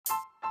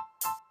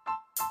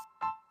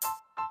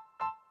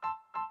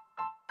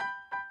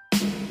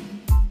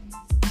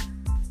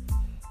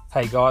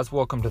Hey guys,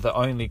 welcome to the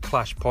Only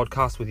Clash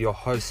podcast with your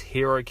hosts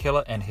Hero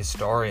Killer and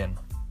Historian.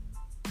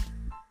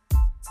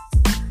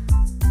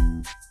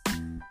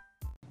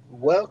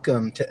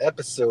 Welcome to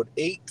episode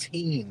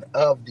 18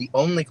 of the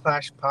Only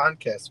Clash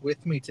podcast.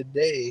 With me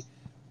today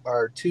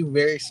are two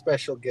very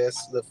special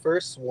guests. The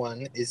first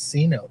one is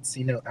scnote.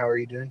 Scnote, how are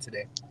you doing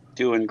today?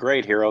 Doing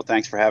great, Hiro.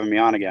 Thanks for having me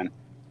on again.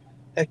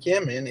 Heck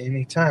yeah, man,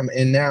 anytime.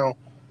 And now,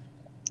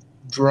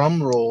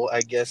 drum roll,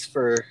 I guess,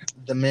 for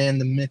the man,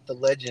 the myth, the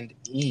legend,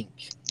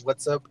 Ink.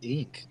 What's up,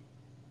 Ink?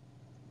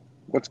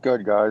 What's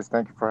good, guys?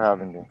 Thank you for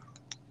having me.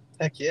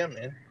 Heck yeah,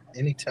 man,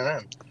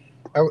 anytime.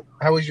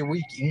 How was your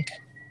week, Ink?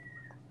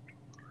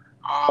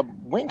 The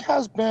week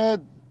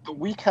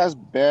has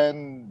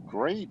been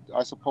great,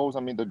 I suppose.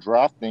 I mean, the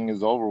drafting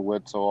is over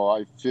with, so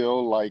I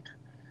feel like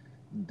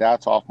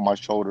that's off my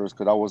shoulders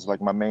because that was like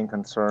my main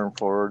concern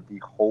for the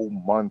whole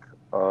month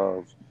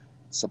of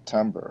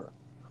September.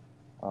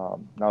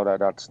 Now that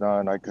that's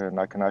done, I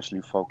can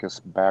actually focus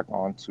back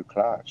onto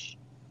Clash.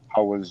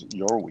 How was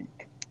your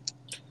week?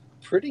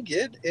 Pretty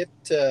good. It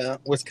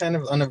was kind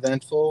of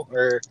uneventful,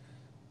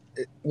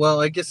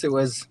 I guess it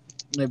was.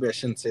 Maybe I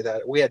shouldn't say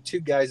that. We had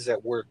two guys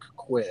at work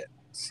quit,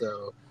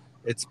 so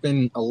it's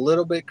been a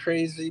little bit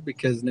crazy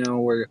because now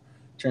we're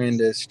trying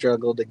to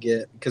struggle to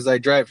get, because I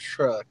drive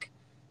truck,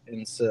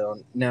 and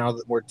so now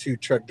that we're two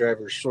truck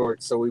drivers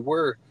short, so we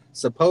were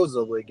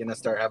supposedly going to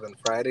start having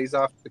Fridays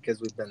off because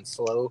we've been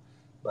slow,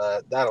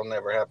 but that'll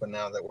never happen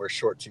now that we're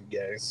short two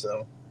guys,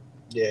 so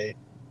yay.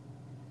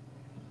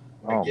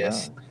 I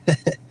guess.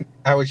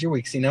 How was your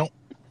week, C-Note?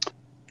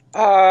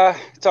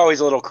 It's always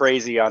a little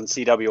crazy on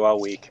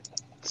CWL week,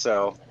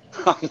 so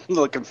I'm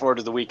looking forward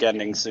to the week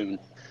ending soon.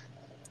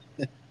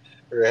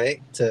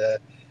 Right?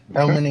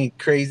 How many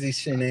crazy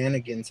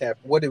shenanigans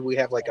happened? What did we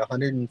have, like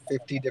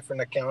 150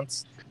 different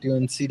accounts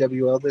doing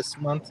CWL this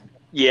month?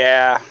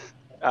 Yeah.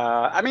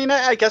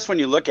 I guess when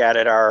you look at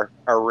it, our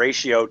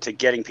ratio to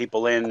getting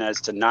people in as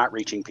to not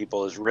reaching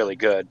people is really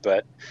good,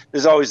 but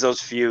there's always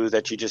those few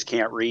that you just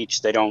can't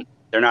reach.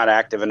 They're not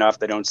active enough.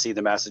 They don't see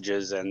the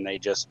messages and they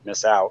just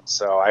miss out.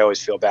 So I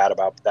always feel bad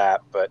about that.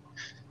 But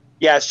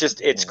yeah,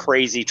 it's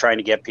crazy trying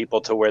to get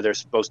people to where they're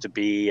supposed to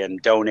be and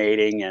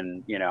donating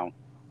and,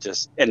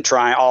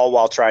 trying all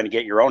while trying to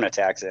get your own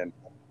attacks in.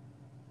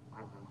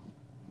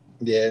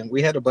 Yeah,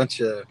 we had a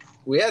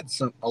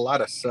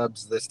lot of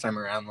subs this time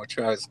around, which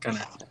I was kind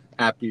of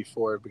happy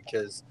for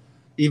because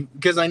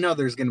I know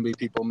there's going to be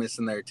people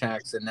missing their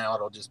attacks, and now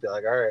it'll just be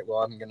like, all right, well,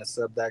 I'm going to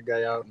sub that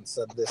guy out and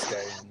sub this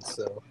guy in.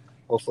 So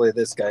hopefully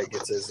this guy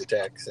gets his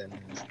attacks in.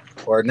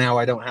 Or now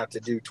I don't have to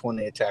do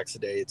 20 attacks a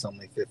day. It's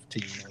only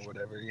 15 or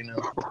whatever,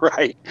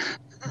 Right.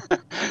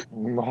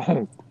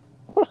 No.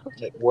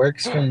 It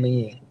works for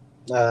me.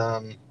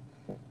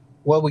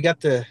 Well, we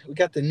got the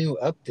new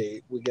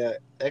update. We got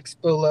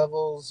expo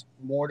levels,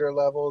 mortar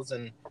levels,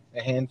 and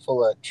a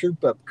handful of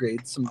troop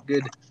upgrades. Some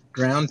good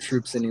ground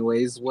troops,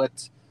 anyways.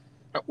 What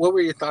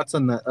were your thoughts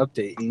on the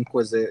update, Ink?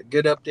 Was it a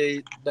good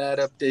update, bad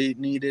update,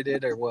 needed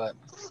it, or what?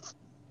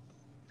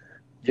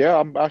 Yeah,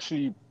 I'm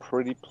actually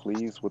pretty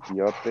pleased with the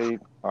update.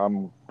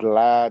 I'm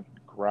glad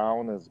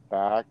ground is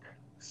back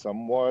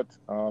somewhat.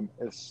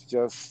 It's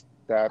just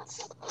that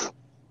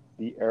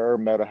the air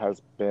meta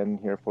has been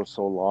here for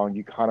so long.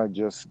 You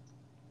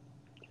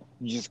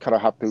just kind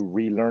of have to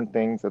relearn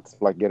things. It's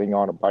like getting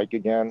on a bike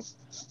again.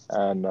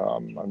 And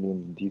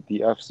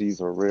the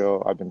FCs are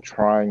real. I've been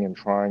trying and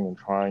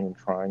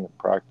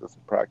practice.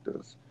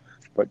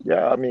 But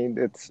yeah, I mean,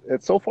 it's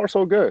so far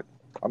so good.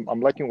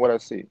 I'm liking what I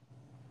see.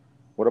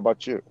 What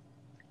about you?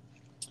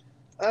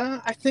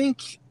 I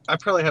think I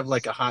probably have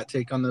like a hot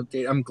take on the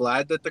update. I'm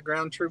glad that the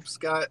ground troops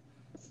got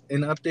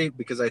an update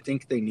because I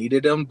think they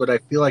needed them, but I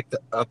feel like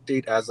the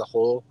update as a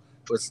whole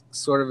was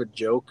sort of a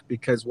joke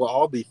because we'll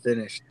all be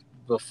finished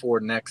before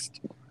next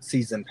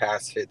season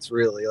pass hits,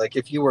 really. Like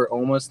if you were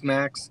almost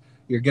max,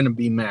 you're going to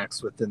be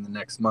max within the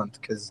next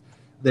month because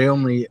they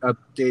only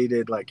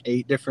updated like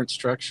 8 different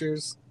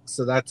structures,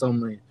 so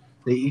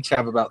they each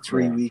have about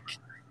 3 weeks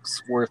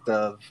worth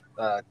of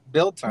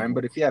build time.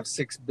 But if you have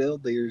 6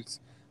 builders,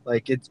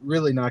 like it's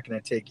really not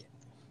going to take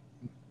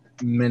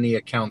many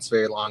accounts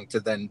very long to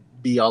then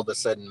be all of a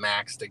sudden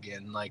maxed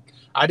again. Like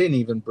I didn't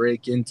even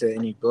break into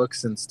any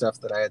books and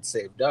stuff that I had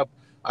saved up.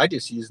 I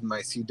just used my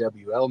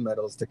CWL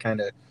medals to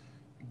kind of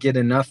get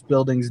enough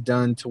buildings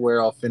done to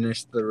where I'll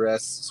finish the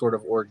rest sort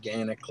of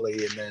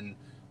organically, and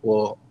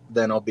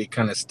then I'll be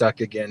kind of stuck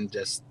again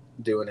just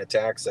doing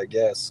attacks, I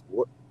guess.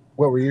 What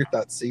were your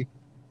thoughts, C?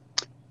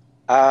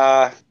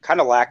 Kind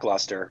of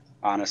lackluster,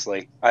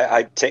 honestly.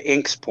 I to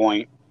Ink's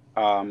point,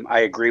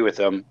 I agree with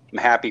him. I'm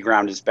happy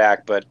ground is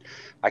back, but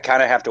I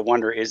kind of have to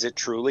wonder, is it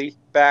truly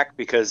back?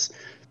 Because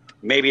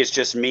maybe it's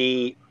just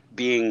me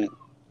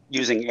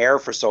using air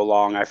for so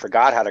long, I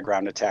forgot how to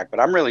ground attack, but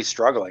I'm really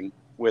struggling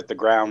with the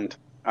ground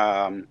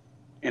in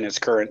its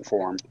current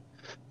form.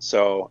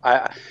 So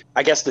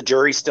I guess the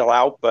jury's still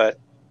out, but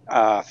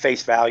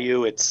face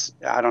value,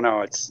 I don't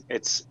know,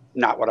 it's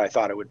not what I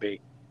thought it would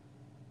be.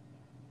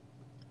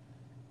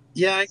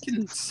 Yeah, I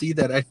can see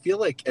that. I feel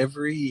like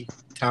every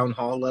town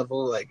hall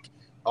level, like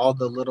all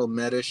the little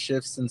meta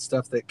shifts and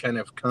stuff that kind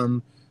of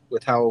come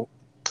with how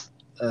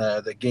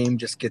the game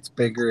just gets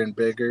bigger and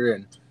bigger.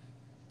 And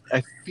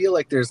I feel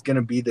like there's going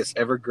to be this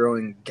ever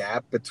growing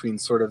gap between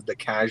sort of the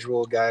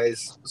casual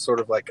guys,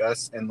 sort of like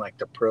us, and like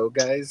the pro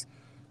guys,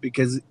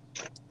 because,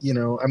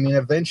 I mean,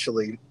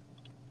 eventually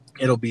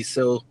it'll be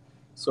so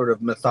sort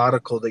of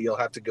methodical that you'll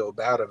have to go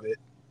about it.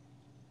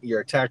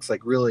 Your attack's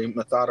like really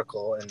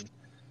methodical, and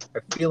I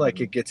feel like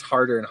it gets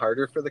harder and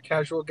harder for the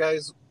casual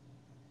guys.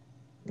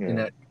 Yeah. And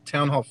at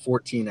Town Hall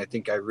 14, I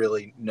think I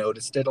really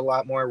noticed it a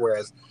lot more,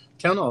 whereas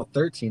Town Hall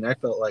 13, I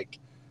felt like,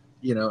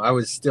 I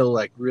was still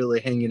like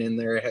really hanging in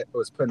there. I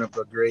was putting up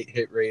a great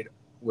hit rate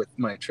with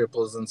my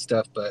triples and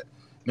stuff, but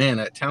man,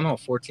 at Town Hall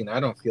 14,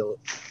 I don't feel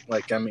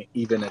like I'm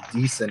even a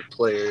decent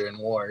player in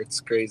War. It's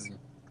crazy.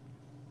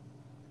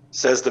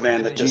 Says the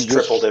man that just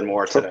tripled in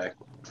War today.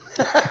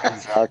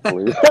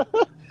 Exactly.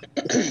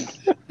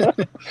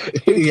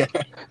 Yeah.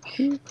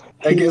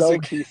 I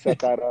guess he set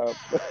that up.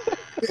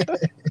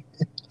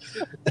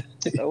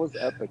 That was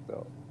epic,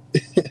 though.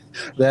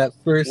 That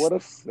first. What a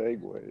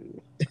segue.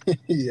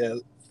 Yeah.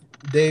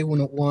 Day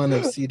one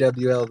of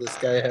CWL, this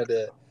guy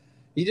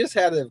he just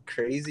had a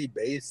crazy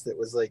base that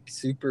was like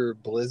super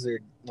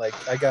blizzard. Like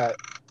I got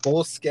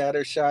both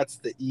scatter shots,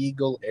 the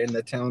Eagle and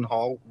the Town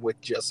Hall with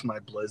just my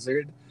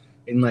blizzard.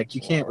 And like,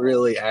 you can't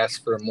really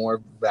ask for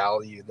more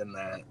value than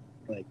that.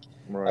 Like,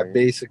 I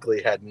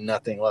basically had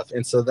nothing left.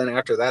 And so then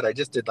after that, I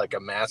just did like a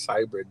mass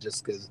hybrid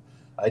just because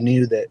I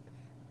knew that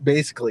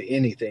basically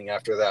anything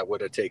after that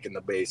would have taken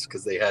the base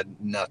because they had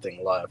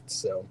nothing left.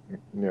 So,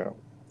 yeah.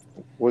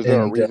 Was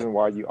there a reason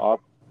why you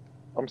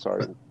I'm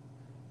sorry.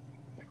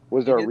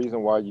 Was there a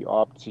reason why you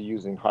opt to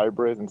using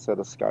hybrid instead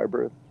of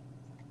skybrid?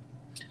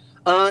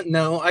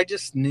 No, I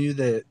just knew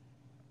that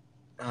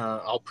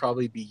I'll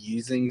probably be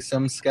using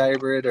some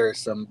skybrid or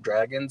some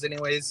dragons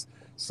anyways.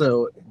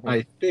 So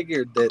I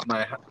figured that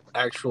my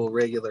actual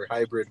regular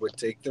hybrid would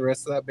take the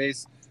rest of that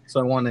base.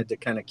 So I wanted to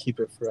kind of keep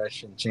it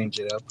fresh and change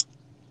it up.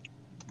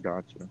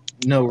 Gotcha.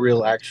 No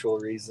real actual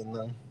reason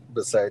though,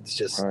 besides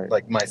just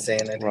like my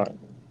sanity.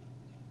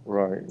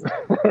 Right.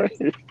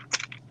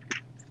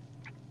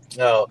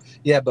 Oh,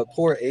 yeah, but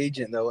poor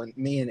Agent, though, and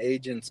me and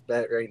Agent's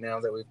bet right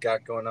now that we've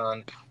got going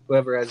on,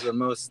 whoever has the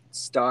most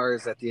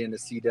stars at the end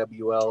of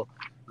CWL,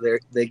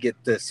 they get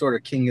the sort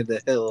of king of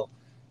the hill,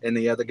 and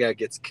the other guy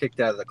gets kicked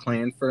out of the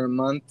clan for a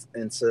month,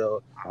 and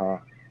so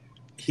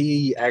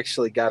he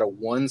actually got a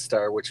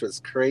 1-star, which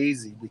was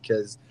crazy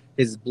because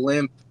his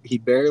blimp, he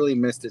barely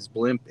missed his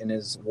blimp in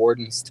his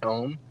Warden's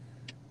Tome,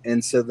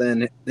 and so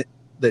then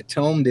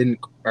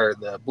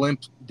the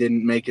blimp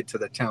didn't make it to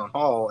the Town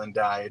Hall and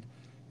died.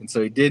 And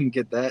so he didn't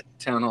get that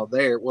Town Hall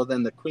there. Well,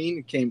 then the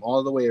Queen came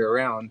all the way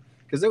around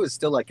because it was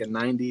still like a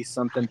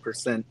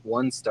 90-something%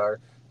 1-star.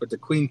 But the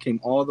Queen came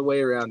all the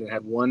way around and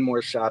had one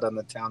more shot on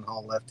the Town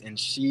Hall left, and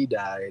she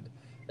died.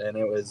 And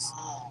it was,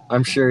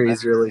 I'm sure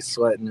he's really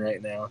sweating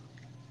right now.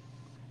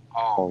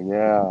 Oh,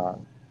 yeah.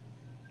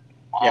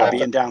 Yeah,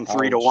 being down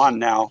 3-1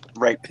 now.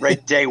 Right,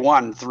 day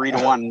one,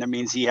 3-1. That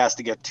means he has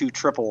to get 2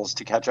 triples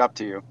to catch up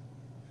to you.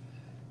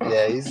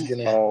 Yeah, he's going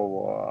to. Oh,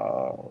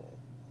 wow.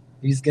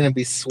 He's going to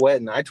be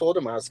sweating. I told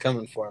him I was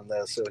coming for him,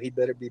 though, so he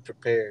better be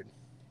prepared.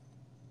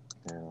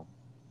 Yeah.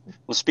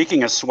 Well,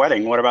 speaking of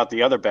sweating, what about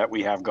the other bet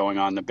we have going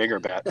on, the bigger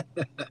bet?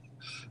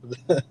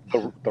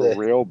 the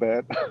real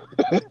bet?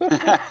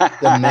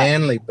 The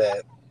manly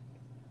bet.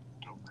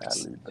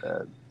 Manly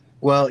bet.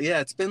 Well,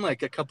 yeah, it's been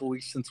like a couple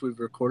weeks since we've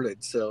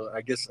recorded, so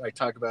I guess I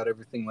talk about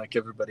everything like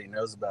everybody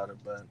knows about it,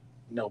 but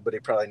nobody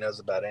probably knows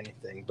about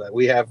anything. But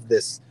we have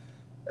this,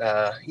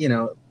 a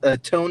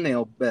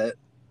toenail bet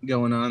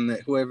going on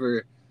that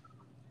whoever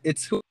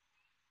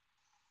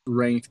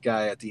ranked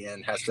guy at the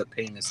end has to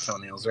paint his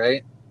toenails,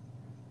 right?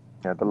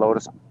 Yeah, the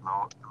lowest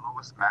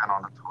man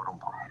on the totem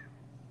pole.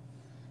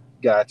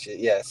 Gotcha.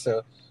 Yeah,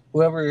 so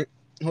whoever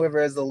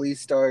has the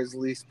least stars,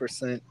 least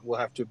percent will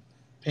have to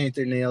paint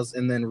their nails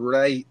and then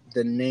write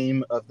the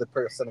name of the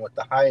person with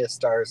the highest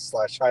stars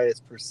 /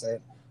 highest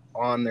percent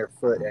on their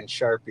foot and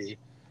Sharpie,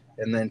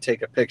 and then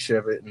take a picture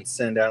of it and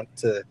send out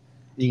to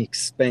Ink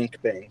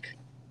Spank Bank.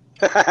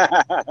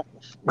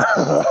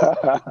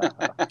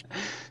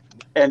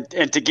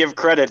 and to give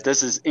credit,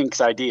 this is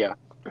Ink's idea.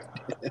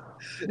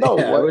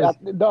 I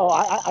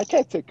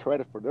can't take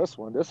credit for this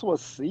one. This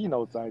was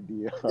scnote's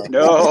idea.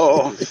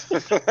 No.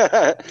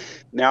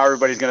 Now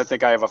everybody's gonna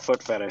think I have a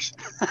foot fetish.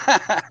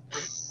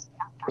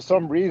 For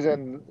some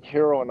reason,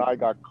 Hiro and I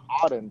got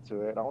caught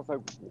into it. I was like,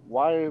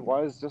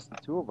 why is just the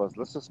two of us?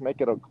 Let's just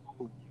make it a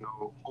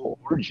whole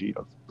orgy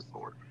of some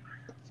sort.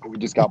 So we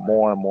just got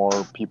more and more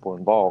people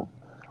involved.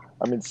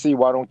 I mean,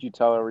 why don't you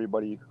tell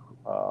everybody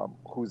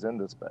who's in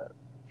this bet?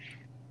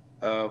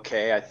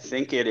 Okay, I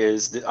think it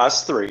is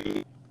us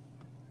three.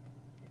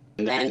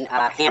 And then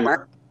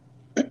Hammer,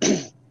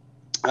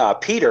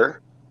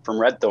 Peter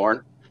from Red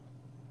Thorn,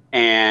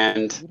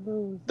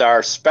 and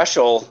our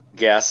special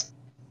guest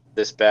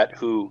this bet,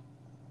 who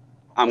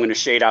I'm going to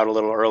shade out a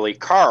little early,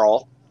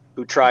 Carl,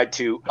 who tried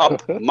to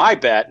up my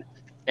bet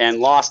and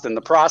lost in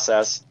the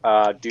process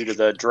due to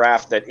the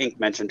draft that Ink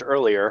mentioned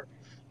earlier.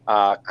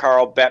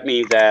 Carl bet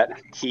me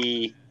that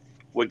he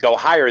would go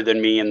higher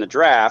than me in the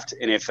draft,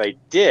 and if I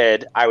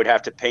did, I would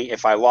have to paint.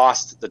 If I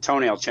lost the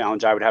toenail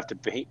challenge, I would have to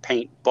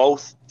paint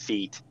both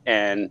feet,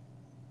 and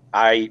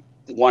I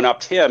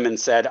one-upped him and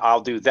said, "I'll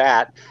do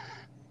that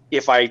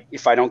if I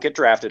don't get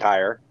drafted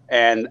higher,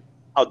 and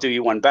I'll do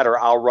you one better.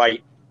 I'll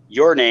write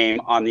your name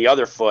on the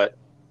other foot."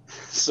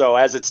 So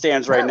as it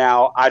stands right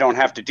now, I don't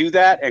have to do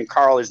that, and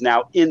Carl is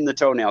now in the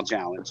toenail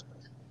challenge.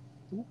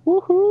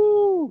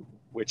 Woohoo!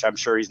 Which I'm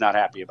sure he's not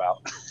happy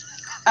about.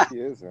 He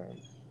isn't.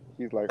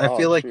 He's like, I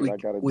feel like shoot, I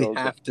gotta we go.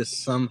 have to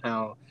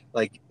somehow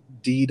like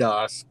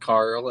DDoS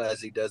Carl as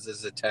he does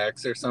his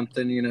attacks or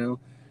something, you know,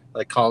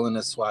 like calling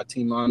a SWAT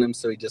team on him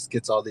so he just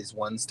gets all these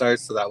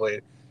 1-stars. So that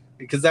way,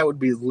 because that would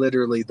be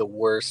literally the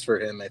worst for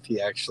him if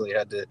he actually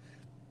had to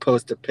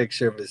post a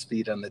picture of his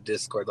feet on the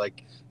Discord.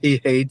 Like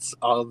he hates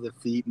all the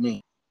feet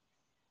me.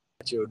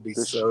 It would be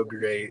so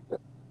great.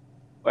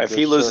 If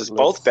he loses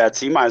both bets,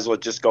 he might as well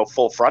just go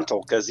full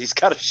frontal because he's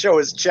got to show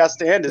his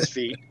chest and his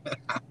feet.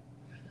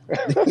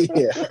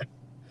 Yeah,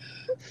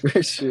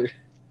 for sure.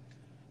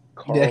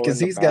 Yeah, because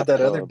he's got that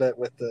other bet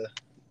with the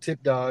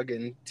tip dog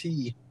and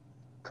T.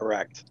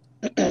 Correct.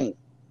 The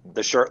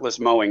shirtless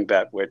mowing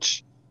bet,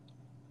 which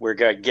we're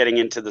getting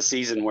into the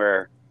season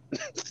where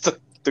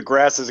the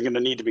grass isn't going to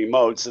need to be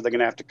mowed, so they're going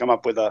to have to come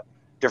up with a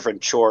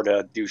different chore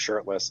to do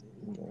shirtless.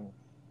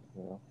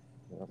 Yeah.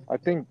 I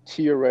think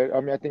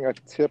I think a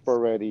Tip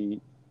already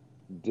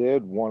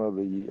did one of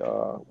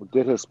the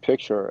did his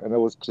picture, and it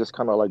was just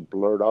kind of like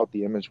blurred out.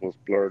 The image was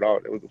blurred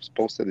out. It was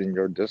posted in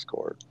your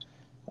Discord.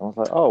 I was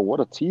like, oh, what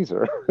a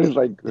teaser! It's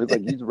like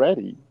he's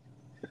ready.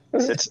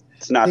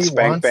 It's not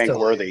spank bank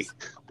worthy.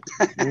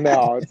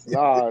 No, it's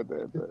not.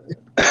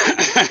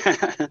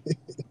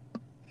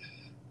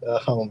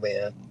 Oh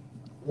man.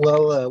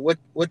 Well,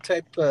 what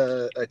type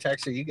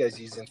attacks are you guys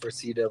using for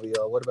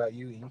CWL? What about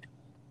you, Ian?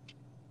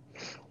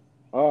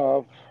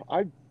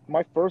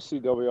 My first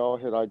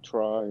CWL hit, I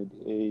tried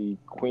a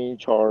Queen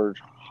Charge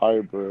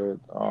hybrid.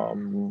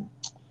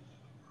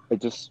 I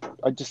just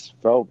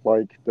felt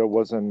like there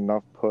wasn't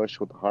enough push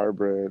with the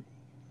hybrid,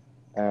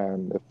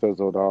 and it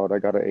fizzled out. I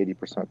got an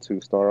 80%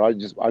 2-star. I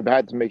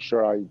had to make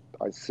sure I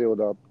sealed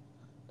up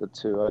the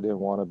 2. I didn't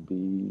want to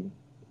be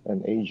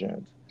an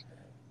agent.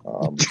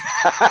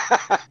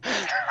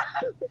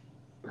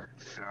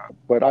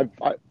 But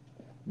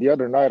the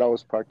other night I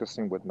was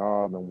practicing with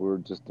Knob, and we were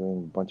just doing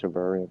a bunch of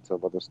variants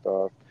of other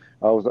stuff.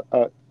 I was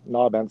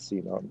Knob and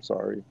scnote, I'm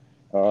sorry.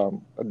 I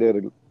did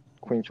a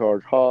Queen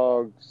Charge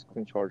Hogs,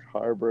 Queen Charge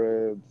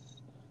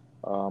Hybrids.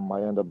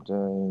 I ended up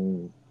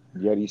doing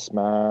Yeti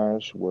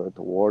Smash with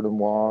the Warden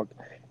Walk.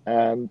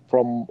 And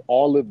from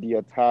all of the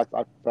attacks,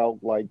 I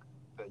felt like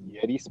the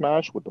Yeti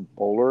Smash with the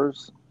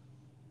bowlers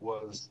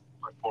was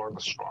by far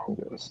the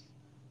strongest.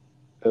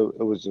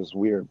 It was just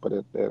weird, but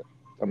it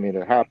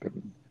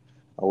happened.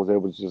 I was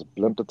able to just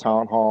blimp the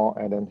town hall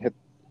and then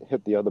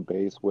hit the other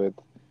base with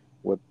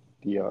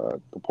the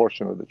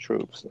portion of the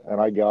troops,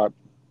 and I got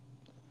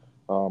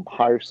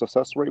higher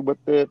success rate with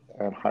it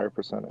and higher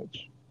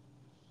percentage.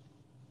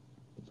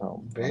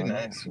 So, very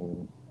nice.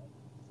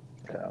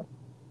 Yeah.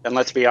 And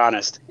let's be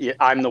honest,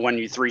 I'm the one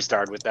you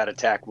 3-starred with that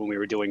attack when we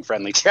were doing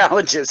friendly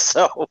challenges.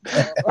 So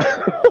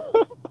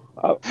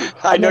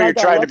I know you're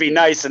trying to be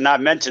nice and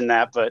not mention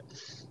that, but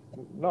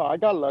no, I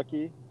got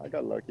lucky.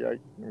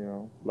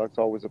 Luck's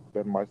always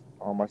been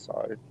on my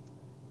side.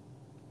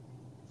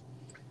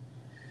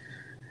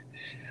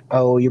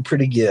 Oh, you're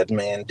pretty good,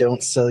 man.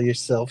 Don't sell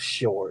yourself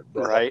short.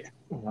 Brother. Right.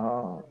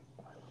 No.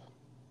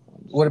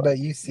 What about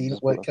you, C?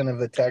 What kind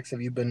of attacks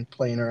have you been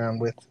playing around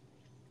with?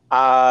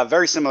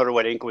 Very similar to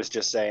what Ink was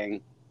just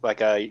saying, like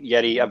a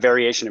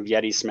variation of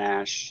Yeti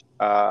Smash.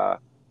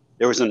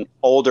 There was an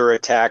older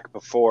attack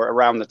before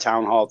around the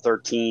Town Hall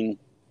 13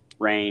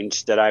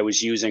 range that I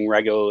was using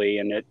regularly,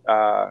 and it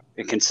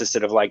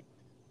consisted of like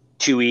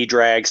 2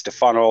 E-drags to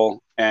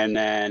funnel, and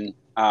then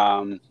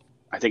I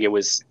think it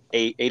was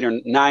 8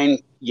 or 9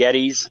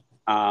 Yetis.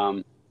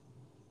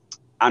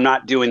 I'm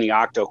not doing the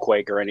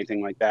Octoquake or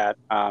anything like that.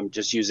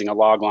 Just using a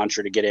log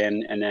launcher to get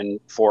in, and then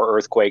 4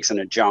 Earthquakes and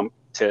a jump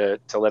to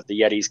let the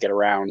Yetis get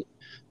around.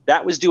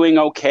 That was doing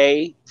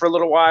okay for a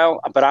little while,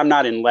 but I'm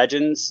not in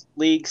Legends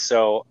League,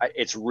 so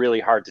it's really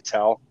hard to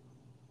tell.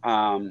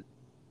 And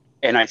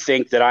I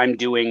think that I'm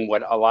doing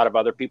what a lot of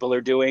other people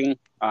are doing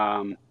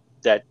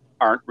that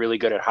aren't really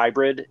good at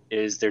hybrid,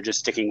 is they're just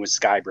sticking with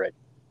Skybrid.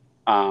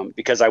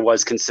 Because I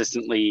was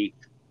consistently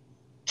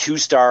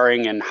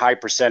 2-starring and high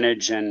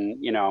percentage, and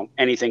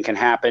anything can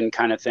happen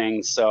kind of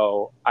thing.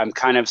 So I'm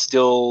kind of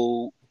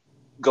still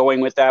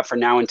going with that for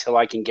now until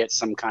I can get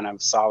some kind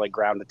of solid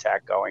ground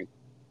attack going.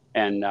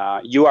 And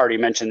you already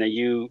mentioned that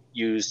you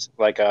used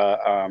like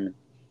a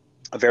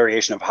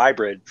variation of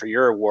hybrid for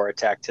your war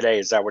attack today.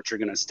 Is that what you're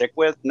going to stick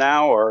with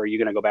now, or are you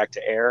going to go back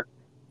to air?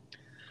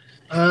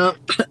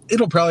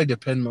 It'll probably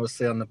depend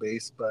mostly on the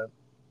base, but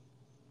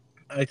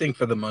I think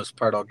for the most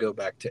part I'll go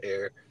back to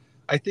air.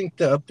 I think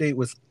the update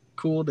was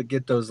cool to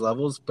get those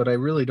levels, but I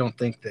really don't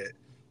think that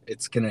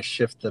it's going to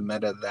shift the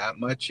meta that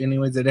much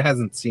anyways. It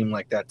hasn't seemed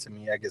like that to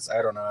me. I guess,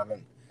 I don't know, I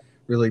haven't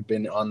really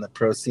been on the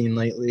pro scene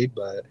lately,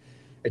 but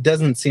it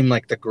doesn't seem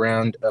like the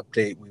ground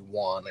update we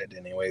wanted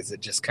anyways.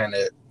 It just kind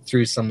of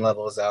threw some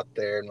levels out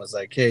there and was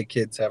like, hey,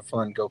 kids, have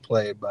fun, go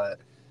play, but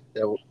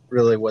that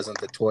really wasn't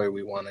the toy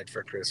we wanted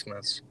for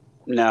Christmas.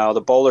 No,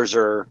 the bowlers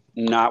are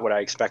not what I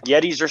expect.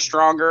 Yetis are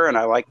stronger, and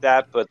I like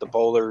that, but the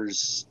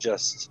bowlers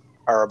just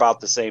are about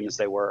the same as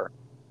they were,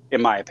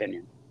 in my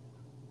opinion.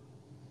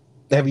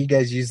 Have you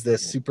guys used the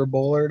Super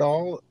Bowler at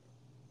all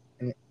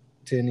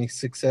to any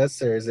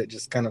success, or is it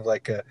just kind of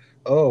like a,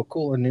 oh,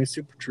 cool, a new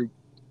Super Troop?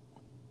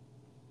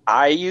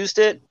 I used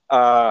it.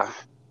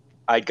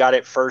 I got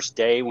it first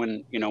day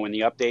when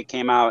the update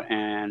came out,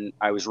 and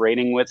I was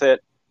raiding with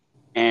it,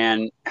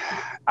 and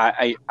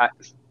I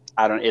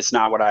don't. It's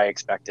not what I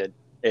expected.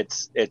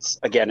 It's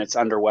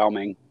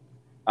underwhelming.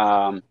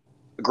 A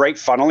great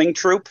funneling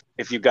troop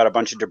if you've got a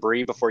bunch of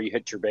debris before you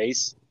hit your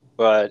base,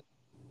 but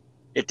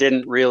it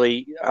didn't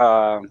really.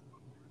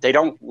 They're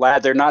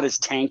not as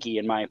tanky,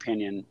 in my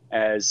opinion,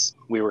 as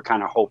we were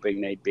kind of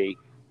hoping they'd be.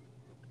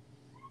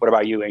 What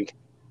about you, Ink?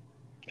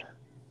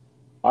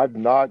 I've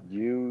not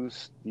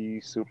used the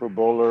Super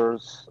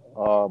Bowlers.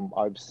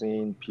 I've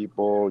seen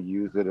people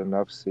use it in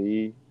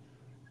FC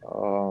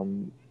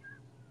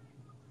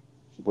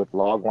with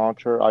Log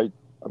Launcher. I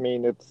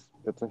mean, it's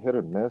a hit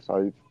or miss.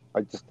 I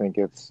just think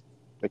it's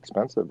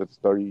expensive. It's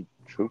 30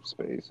 troop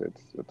space.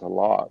 It's a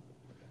lot.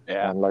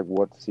 Yeah. And like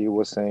what C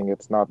was saying,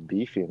 it's not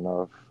beefy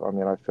enough. I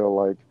mean, I feel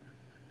like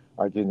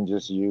I can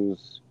just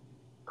use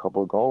a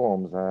couple of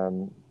golems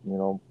and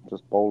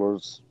just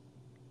bowlers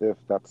if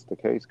that's the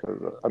case.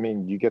 Because I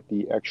mean, you get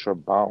the extra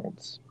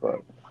bounce, but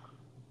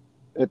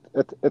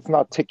it's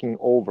not taking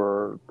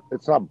over.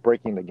 It's not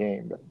breaking the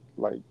game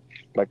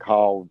like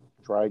how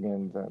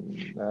dragons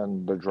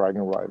and the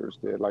dragon riders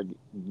did. Like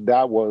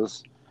that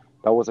was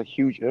a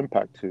huge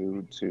impact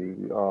to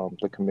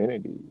the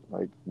community.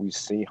 Like we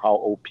see how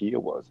OP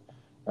it was,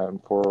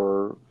 and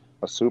for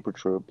a super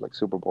troop like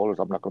super bowlers,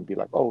 I'm not going to be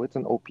like, oh, it's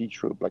an OP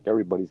troop. Like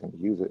everybody's going to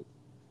use it.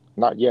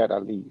 Not yet,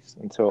 at least,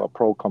 until a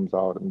pro comes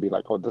out and be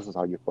like, oh, this is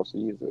how you're supposed to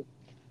use it.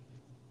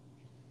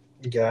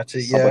 Gotcha.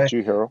 How Yeah, about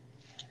you, Hiro?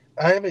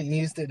 I haven't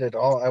used it at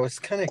all. I was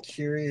kind of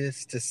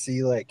curious to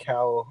see like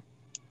how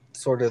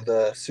sort of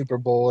the Super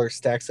Bowler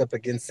stacks up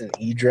against an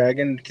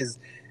E-Dragon, because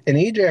an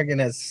E-Dragon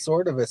has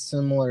sort of a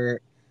similar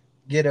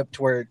get up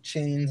to where it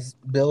chains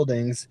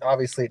buildings.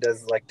 Obviously, it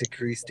does like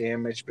decrease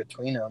damage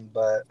between them,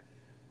 but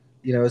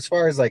as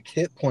far as like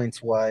hit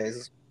points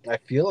wise, I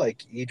feel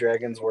like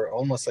E-Dragons were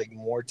almost like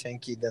more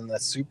tanky than the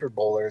Super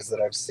Bowlers that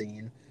I've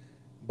seen.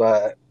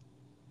 But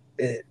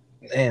it,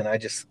 man, I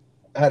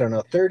don't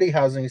know. 30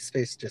 housing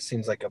space just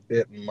seems like a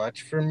bit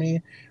much for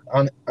me.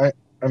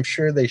 I'm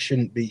sure they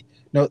shouldn't be.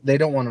 No, they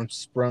don't want them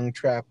sprung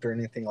trapped or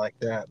anything like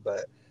that.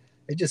 But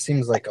it just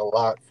seems like a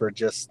lot for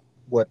just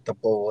what the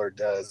bowler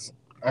does.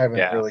 I haven't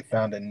Yeah. really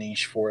found a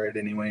niche for it,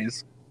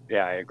 anyways.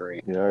 Yeah, I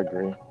agree. Yeah, I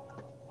agree,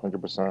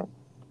 100%.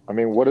 I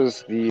mean, what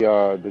is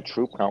the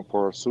troop count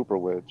for a super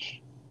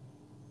witch?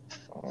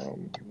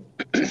 I'm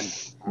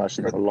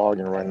actually gonna log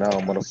in right now.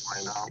 I'm gonna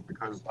find out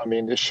because I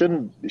mean, it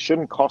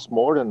shouldn't cost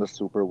more than the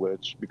super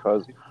witch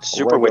because a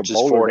Super regular Witch is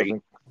bowler 40.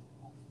 doesn't.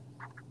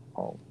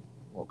 Oh,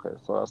 okay,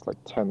 so that's like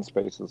 10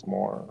 spaces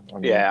more. I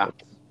mean, Yeah.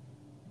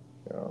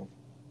 yeah.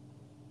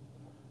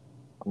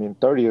 I mean,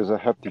 30 is a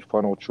hefty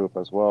funnel troop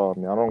as well. I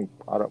mean,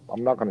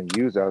 I'm not going to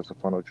use that as a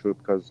funnel troop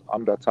because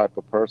I'm that type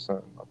of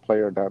person, a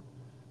player that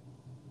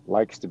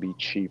likes to be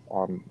cheap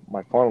on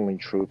my funneling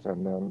troops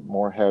and then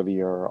more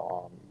heavier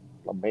on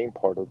the main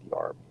part of the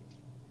army.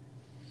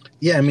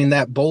 Yeah, I mean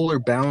that bowler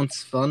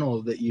bounce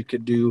funnel that you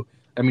could do.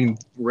 I mean,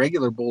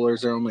 regular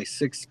bowlers are only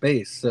 6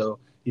 space, so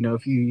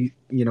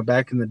if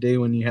back in the day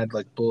when you had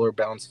like bowler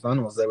bounce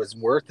funnels, that was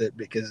worth it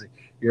because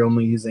you're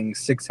only using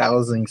 6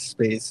 housing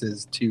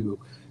spaces to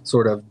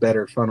sort of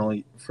better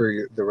funnel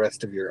for the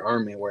rest of your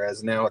army.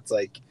 Whereas now it's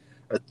like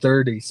a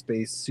 30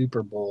 space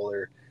super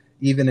bowler.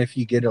 Even if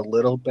you get a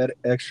little bit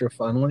extra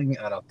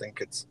funneling, I don't think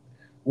it's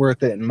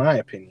worth it in my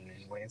opinion,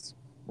 anyways.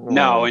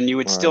 No, Right, and you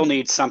would still right.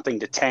 need something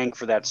to tank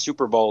for that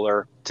Super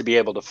Bowler to be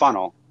able to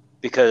funnel.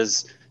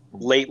 Because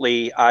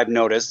lately I've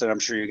noticed, and I'm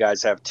sure you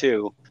guys have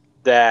too,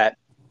 that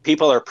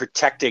people are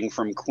protecting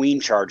from queen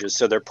charges.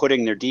 So they're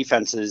putting their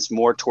defenses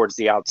more towards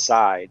the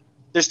outside.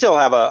 They still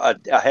have a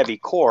heavy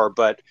core,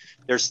 but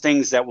there's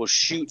things that will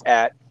shoot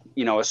at,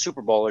 a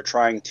Super Bowler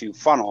trying to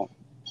funnel.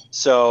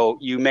 So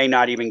you may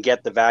not even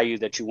get the value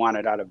that you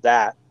wanted out of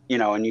that,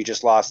 and you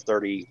just lost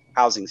 30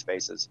 housing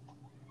spaces.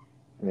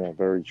 Yeah,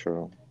 very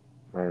true.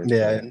 Very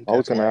Yeah, I true.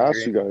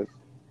 definitely agree.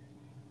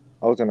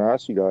 I was gonna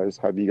ask you guys,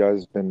 have you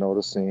guys been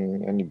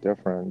noticing any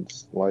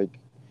difference, like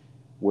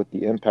with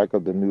the impact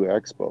of the new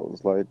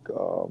expos? Like,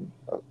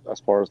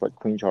 as far as like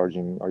queen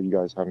charging, are you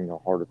guys having a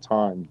harder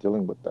time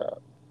dealing with that?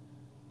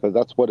 Because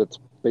that's what it's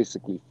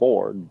basically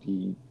for.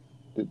 The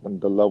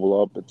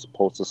level up, it's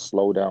supposed to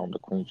slow down the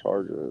queen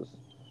charges.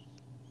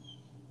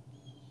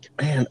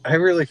 Man, I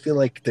really feel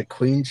like the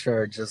queen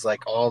charge is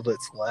like all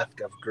that's left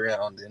of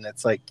ground, and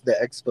it's like the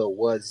expo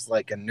was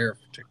like a nerf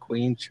to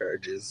queen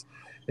charges,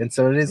 and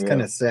so it is kind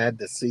Yeah. of sad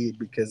to see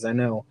because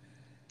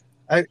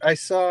I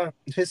saw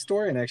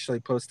Historian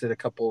actually posted a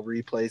couple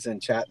replays in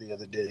chat the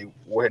other day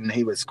when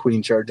he was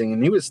queen charging,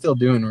 and he was still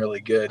doing really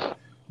good.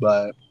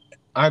 But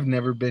I've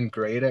never been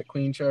great at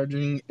queen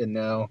charging, and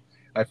now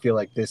I feel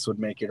like this would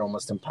make it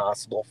almost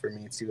impossible for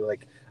me to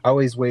like. I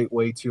always wait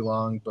way too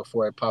long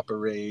before I pop a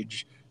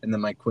rage, and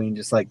then my queen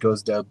just like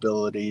goes to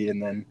ability,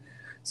 and then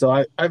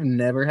so I've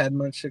never had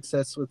much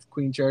success with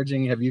queen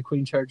charging. Have you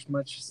queen charged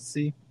much,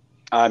 C?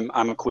 I'm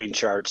a queen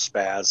charge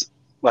spaz.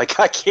 Like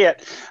I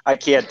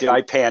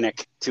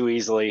panic too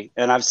easily.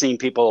 And I've seen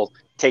people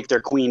take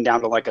their queen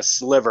down to like a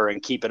sliver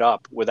and keep it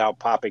up without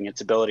popping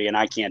its ability, and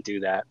I can't do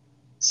that.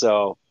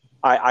 So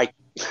I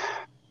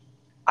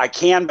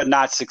can, but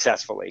not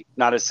successfully,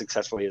 not as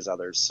successfully as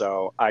others.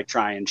 So I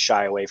try and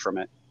shy away from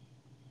it.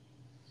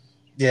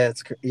 Yeah,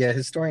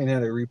 Historian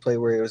had a replay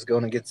where he was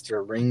going against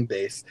her ring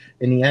base,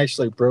 and he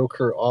actually broke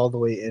her all the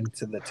way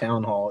into the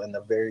town hall in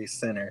the very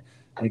center,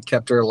 and he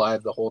kept her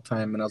alive the whole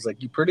time. And I was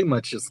like, "You pretty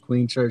much just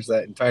queen charged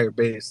that entire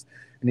base."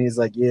 And he's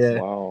like, "Yeah."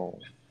 Wow.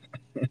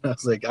 And I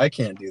was like, "I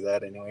can't do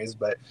that anyways."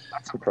 But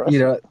That's impressive. you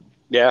know,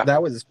 Yeah,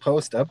 that was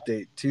post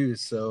update too,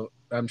 so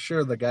I'm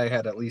sure the guy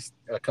had at least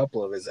a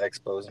couple of his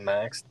expos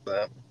maxed.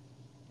 But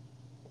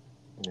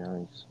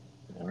Nice.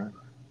 Yeah.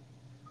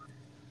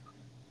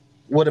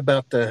 what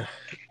about the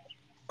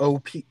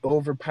OP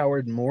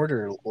overpowered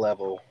mortar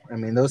level? I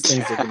mean, those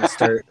things are going to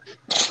start.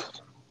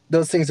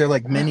 Those things are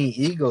like mini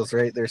eagles,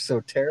 right? They're so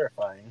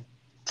terrifying.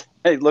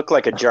 they look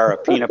like a jar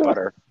of peanut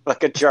butter,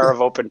 like a jar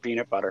of open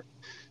peanut butter.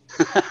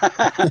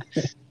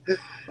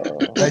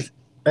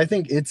 I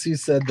think Itsu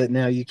said that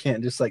now you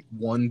can't just like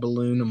one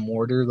balloon a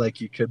mortar like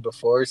you could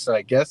before, so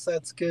I guess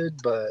that's good.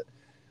 But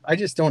I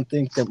just don't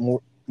think that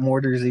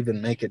mortars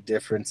even make a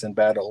difference in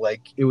battle.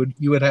 Like you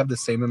would have the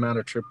same amount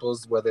of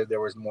triples whether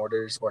there was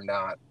mortars or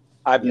not.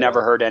 I've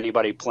never heard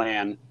anybody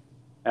plan.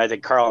 I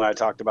think Carl and I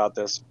talked about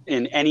this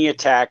in any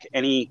attack,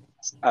 any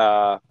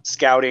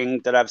scouting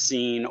that I've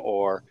seen,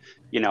 or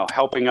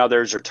helping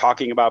others or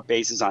talking about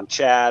bases on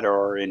chat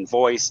or in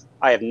voice.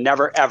 I have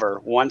never ever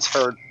once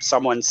heard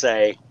someone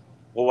say,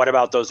 "Well, what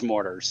about those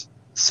mortars?"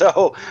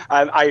 So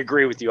I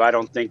agree with you. I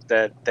don't think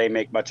that they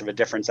make much of a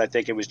difference. I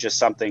think it was just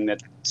something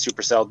that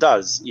Supercell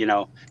does,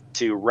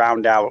 to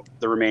round out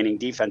the remaining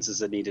defenses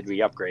that needed to be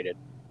upgraded.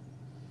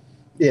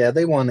 Yeah,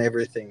 they want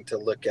everything to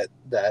look at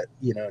that,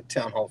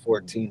 Town Hall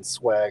 14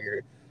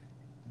 swagger.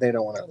 They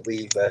don't want to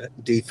leave a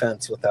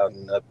defense without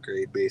an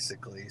upgrade,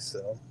 basically.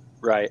 So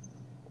right.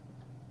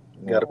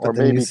 Gotta put or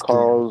the new maybe skin.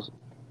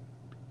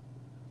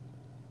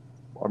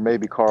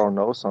 Carl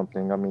knows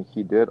something. I mean,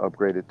 he did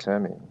upgrade it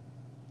Timmy.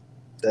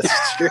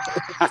 That's true.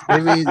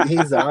 Maybe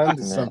he's on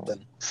to No.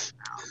 something.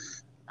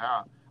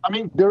 Yeah. I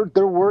mean, there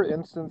were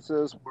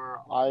instances where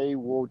I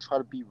will try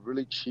to be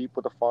really cheap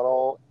with the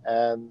funnel,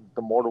 and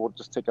the mortar will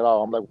just take it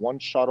out. I'm like one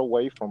shot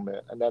away from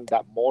it, and then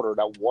that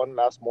one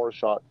last mortar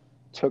shot,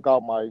 took out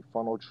my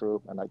funnel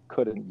troop, and I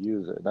couldn't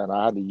use it. And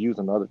I had to use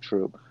another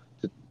troop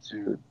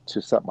to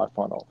set my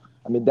funnel.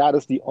 I mean, that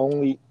is the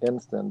only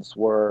instance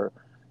where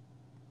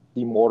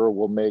the mortar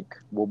will be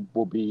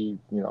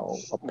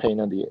a pain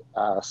in the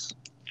ass.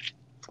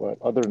 But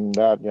other than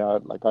that, yeah,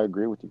 like I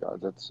agree with you guys.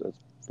 It's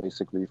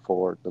basically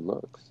for the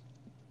looks.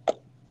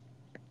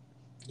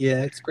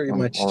 Yeah, it's pretty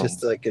much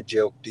just like a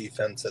joke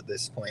defense at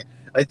this point.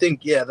 I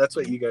think, yeah, that's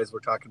what you guys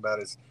were talking about.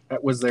 Is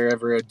was there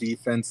ever a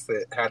defense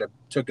that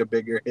took a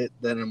bigger hit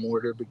than a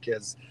mortar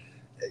because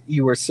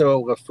you were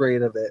so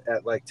afraid of it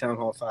at like Town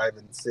Hall 5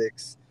 and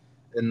 6,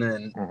 and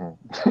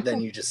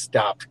then you just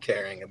stopped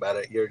caring about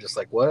it. You're just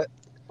like, what?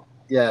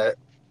 Yeah,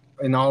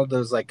 in all of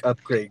those like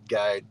upgrade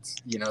guides,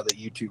 that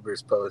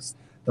YouTubers post,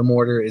 the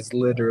mortar is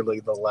literally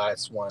the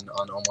last one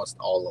on almost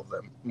all of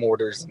them.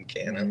 Mortars and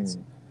cannons.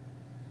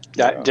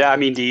 I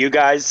mean, do you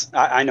guys,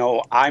 I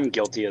know I'm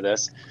guilty of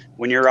this.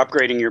 When you're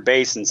upgrading your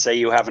base and say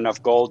you have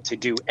enough gold to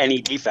do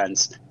any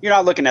defense, you're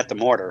not looking at the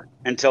mortar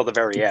until the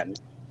very end.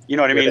 You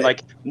know what I mean?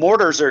 Like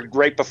mortars are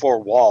right before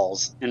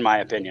walls, in my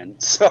opinion.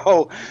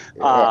 So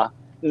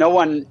no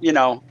one,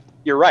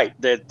 you're right.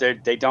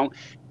 They don't.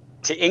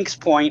 To Ink's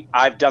point,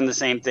 I've done the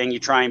same thing. You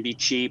try and be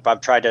cheap.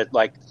 I've tried to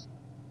like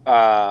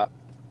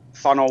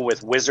funnel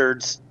with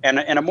wizards, and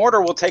a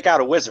mortar will take out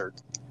a wizard,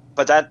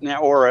 but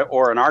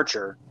or an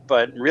archer,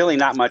 but really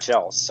not much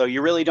else. So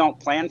you really don't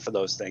plan for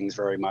those things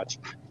very much.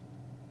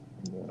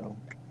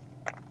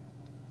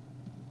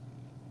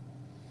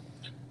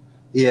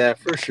 Yeah,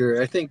 for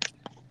sure. I think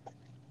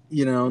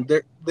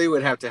they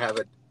would have to have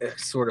a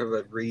sort of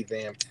a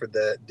revamp for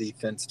the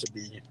defense to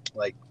be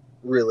like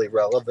really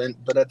relevant.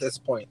 But at this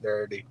point, they're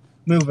already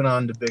moving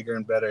on to bigger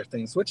and better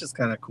things, which is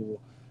kind of cool.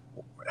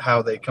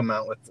 How they come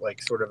out with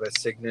like sort of a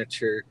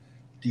signature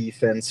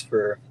defense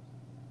for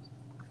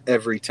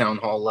every town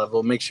hall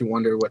level makes you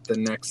wonder what the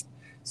next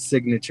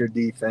signature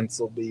defense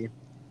will be.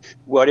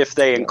 What if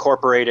they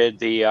incorporated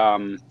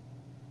the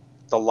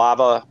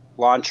lava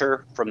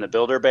launcher from the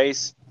builder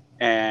base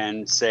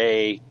and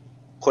say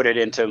put it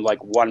into like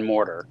one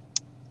mortar?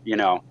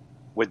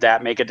 Would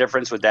that make a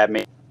difference? Would that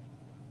make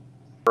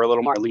for a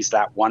little more, at least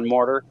that one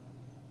mortar?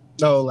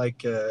 No,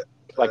 like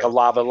like a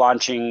lava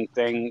launching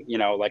thing,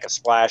 like a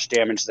splash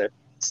damage that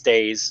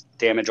stays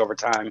damage over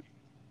time.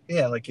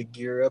 Yeah, like a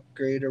gear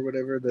upgrade or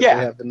whatever that Yeah.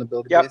 they have in the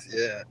builder Yep. base.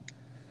 Yeah,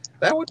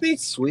 that would be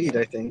sweet.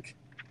 I think.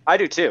 I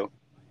do too.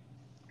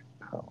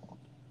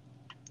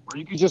 Or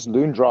you could just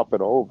loon drop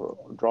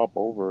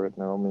over it.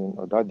 I mean,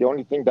 the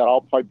only thing that I'll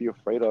probably be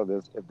afraid of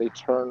is if they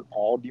turn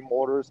all the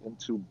mortars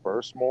into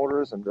burst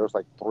mortars, and there's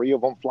like 3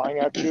 of them flying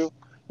at you,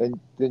 then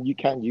you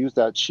can't use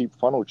that cheap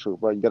funnel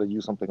troop, right? You got to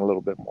use something a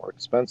little bit more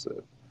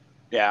expensive.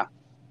 Yeah,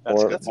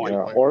 that's a good That's a point.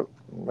 good point.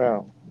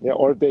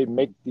 Or if they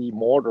make the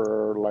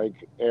mortar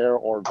like air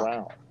or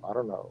ground. I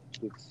don't know.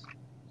 It's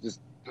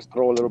just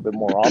throw a little bit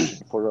more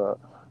option for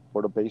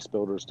the base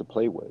builders to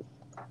play with.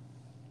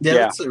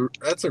 Yeah,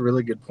 that's a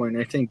really good point.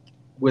 I think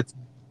with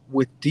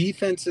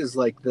defenses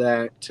like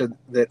that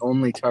that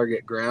only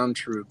target ground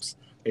troops,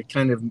 it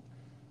kind of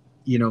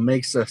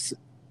makes a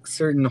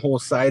certain whole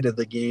side of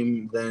the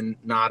game then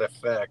not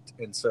affect,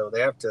 and so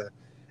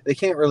they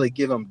can't really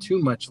give them too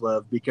much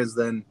love, because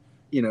then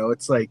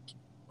it's like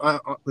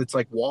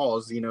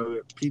walls.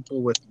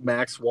 People with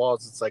max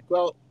walls, it's like,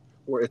 well,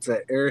 or it's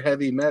an air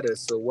heavy meta,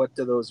 so what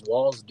do those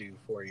walls do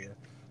for you?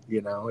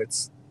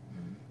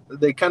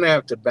 They kind of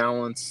have to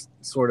balance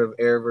sort of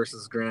air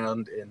versus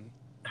ground and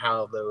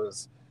how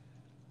those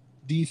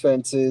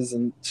defenses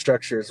and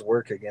structures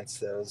work against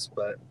those.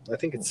 But I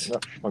think it's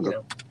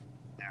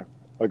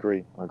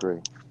Agree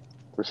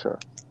for sure.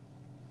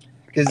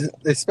 Because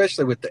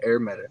especially with the air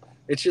meta,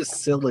 it's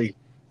just silly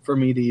for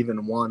me to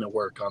even want to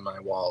work on my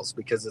walls,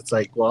 because it's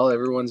like, well,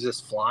 everyone's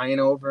just flying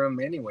over them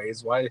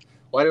anyways. Why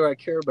do I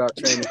care about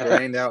trying to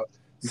grind out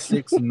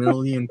 6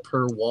 million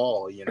per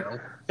wall?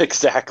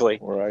 Exactly.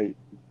 Right.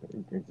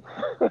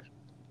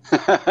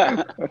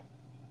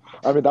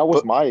 I mean, that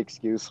was my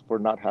excuse for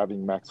not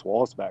having max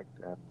walls back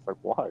then. It's like,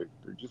 why?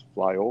 They just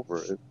fly over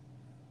it.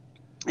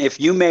 If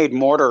you made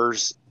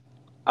mortars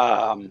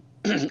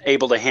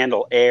able to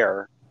handle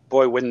air,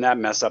 boy, wouldn't that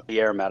mess up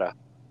the air meta?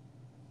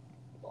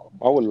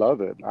 I would love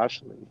it,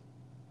 actually.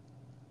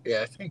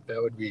 Yeah, I think that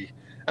would be.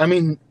 I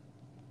mean,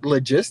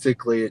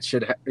 logistically,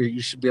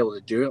 you should be able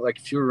to do it. Like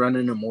if you were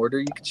running a mortar,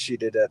 you could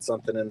shoot it at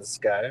something in the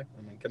sky.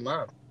 I mean, come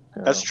on.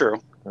 Yeah. That's true.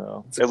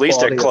 Yeah. At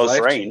least at close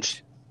range.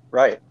 Change.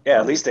 Right. Yeah.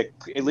 Right.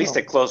 At least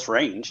at close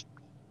range.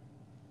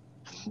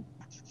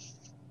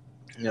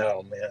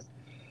 Oh man.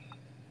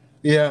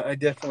 Yeah, I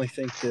definitely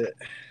think that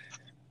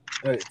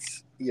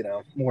it's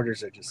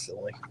mortars are just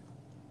silly.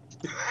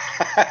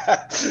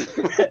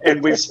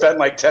 And we've spent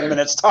like 10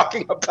 minutes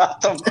talking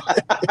about them.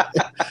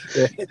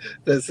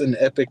 That's an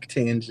epic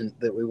tangent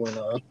that we went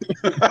on.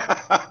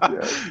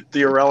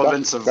 The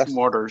irrelevance of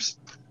mortars.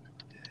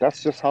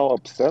 That's just how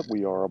upset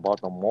we are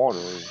about the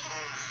mortars.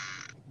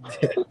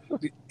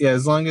 Yeah,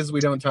 as long as we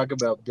don't talk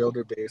about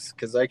builder base,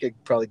 because I could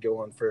probably go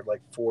on for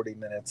like 40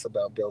 minutes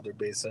about builder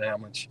base and how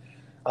much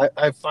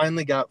I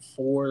finally got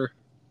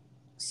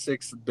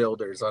 6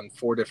 builders on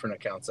 4 different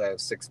accounts. I have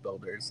 6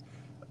 builders,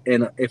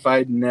 and if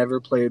I'd never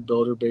played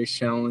builder base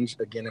challenge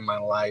again in my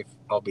life,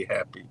 I'll be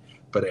happy.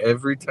 But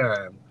every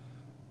time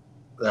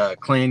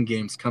clan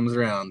games comes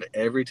around,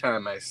 every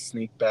time I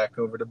sneak back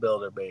over to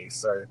builder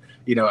base, or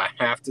I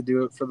have to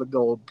do it for the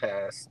gold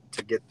pass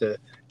to get the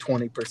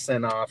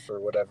 20% off or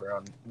whatever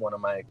on one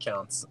of my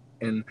accounts,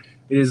 and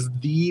it is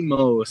the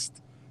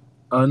most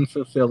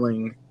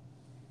unfulfilling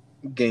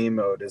game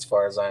mode as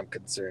far as I'm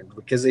concerned,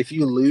 because if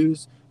you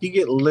lose, you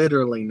get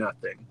literally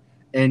nothing,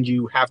 and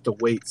you have to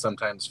wait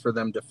sometimes for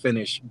them to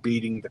finish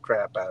beating the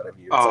crap out of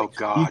you. It's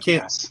God,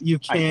 you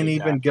can't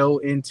even go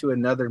into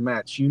another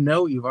match.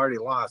 You've already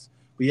lost.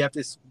 We have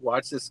to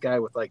watch this guy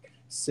with like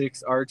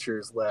 6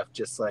 archers left,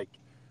 just like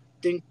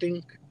ding,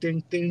 ding,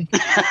 ding, ding.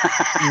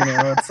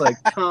 It's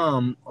like,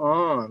 come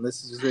on,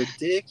 this is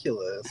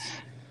ridiculous.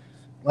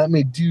 Let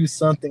me do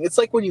something. It's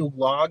like when you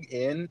log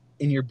in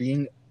and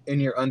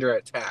you're under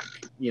attack,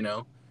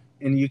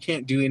 and you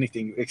can't do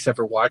anything except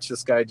for watch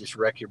this guy just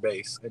wreck your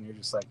base, and you're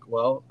just like,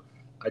 well,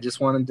 I just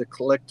wanted to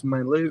collect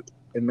my loot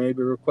and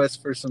maybe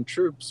request for some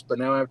troops, but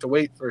now I have to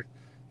wait for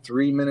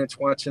 3 minutes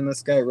watching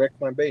this guy wreck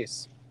my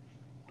base.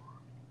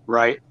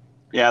 Right.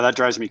 Yeah, that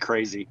drives me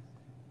crazy.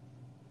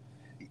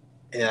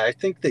 Yeah, I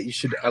think that you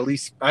should at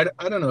least, I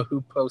don't know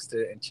who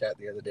posted it in chat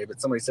the other day,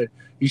 but somebody said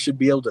you should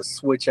be able to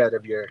switch out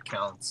of your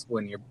accounts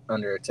when you're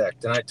under attack,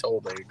 and I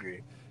totally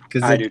agree.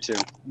 I do too.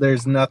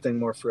 There's nothing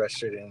more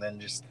frustrating than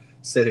just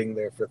sitting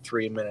there for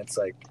 3 minutes,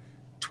 like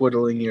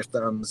twiddling your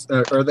thumbs,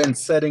 or then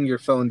setting your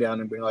phone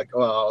down and being like,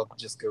 oh, I'll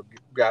just go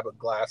grab a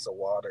glass of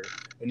water,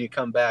 and you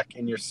come back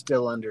and you're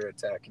still under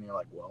attack, and you're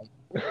like, well.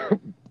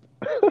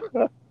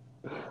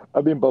 I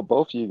mean, but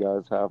both of you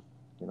guys have,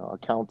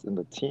 accounts in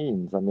the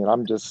teens. I mean, I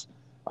just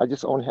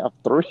only have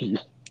 3.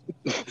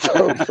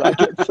 so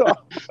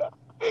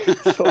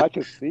I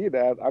can see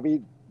that. I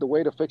mean, the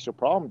way to fix your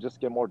problem, just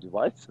get more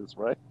devices,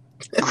 right?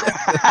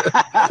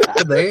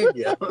 There you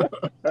go.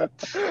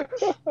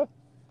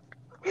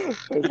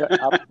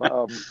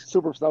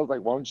 Supercell's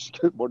like, why don't you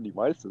get more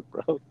devices,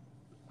 bro?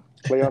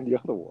 Play on the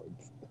other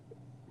ones.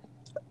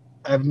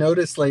 I've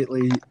noticed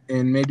lately,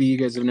 and maybe you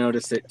guys have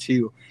noticed it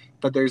too,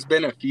 but there's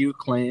been a few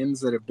clans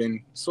that have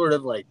been sort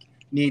of like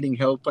needing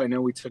help. I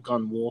know we took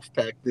on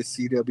Wolfpack this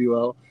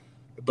CWL,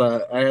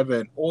 but I have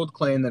an old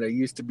clan that I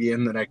used to be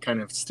in that I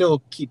kind of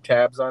still keep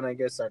tabs on, I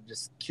guess. I'm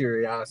just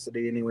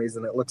curiosity, anyways,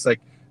 and it looks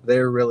like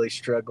they're really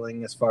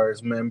struggling as far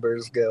as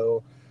members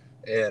go.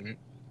 And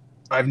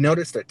I've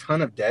noticed a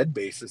ton of dead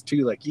bases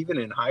too, like even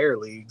in higher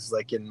leagues,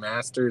 like in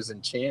Masters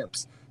and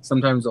Champs.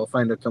 Sometimes I'll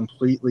find a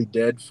completely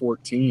dead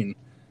 14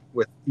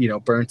 with,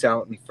 burnt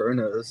out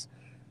Infernos.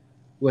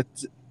 What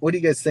what do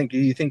you guys think? Do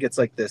you think it's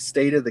like the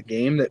state of the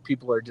game that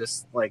people are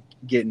just like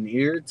getting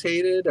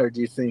irritated, or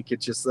do you think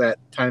it's just that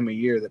time of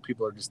year that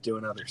people are just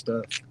doing other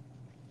stuff?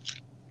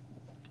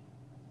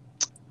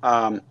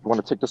 You want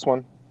to take this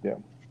one? Yeah.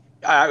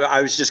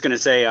 I was just going to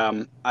say,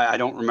 I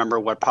don't remember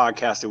what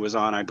podcast it was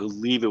on. I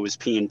believe it was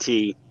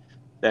P&T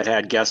that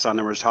had guests on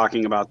that were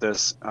talking about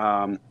this.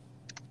 And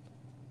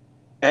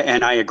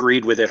I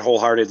agreed with it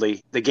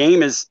wholeheartedly. The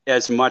game is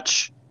as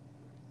much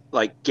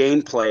like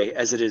gameplay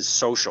as it is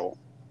social.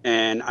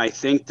 And I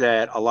think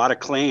that a lot of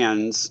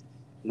clans,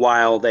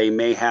 while they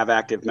may have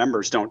active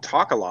members, don't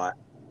talk a lot.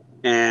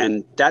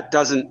 And that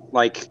doesn't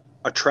like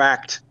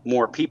attract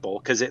more people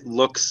because it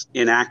looks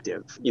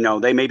inactive.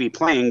 They may be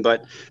playing,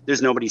 but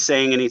there's nobody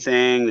saying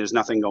anything. There's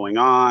nothing going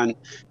on.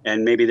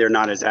 And maybe they're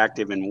not as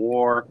active in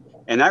war.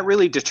 And that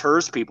really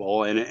deters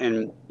people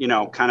and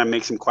kind of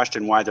makes them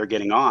question why they're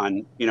getting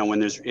on,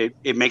 when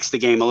it makes the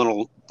game a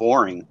little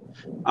boring.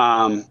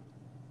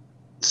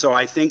 So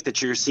I think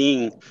that you're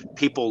seeing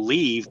people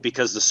leave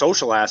because the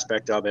social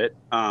aspect of it.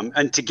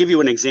 And to give you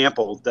an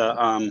example,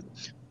 the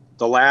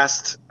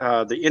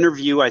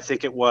interview, I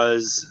think it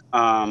was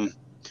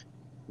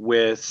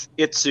with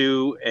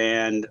Itsu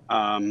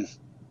and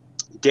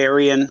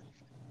Darian,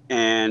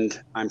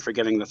 and I'm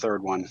forgetting the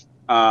third one,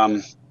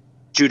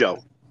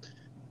 Judo.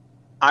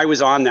 I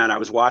was on that. I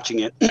was watching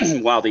it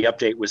while the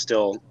update was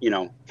still,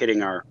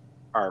 hitting our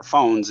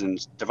phones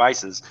and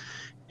devices.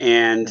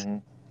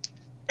 And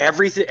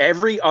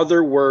every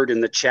other word in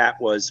the chat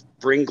was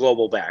bring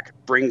global back,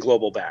 bring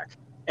global back.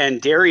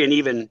 And Darian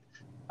even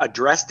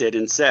addressed it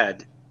and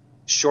said,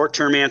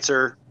 short-term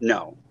answer,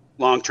 no.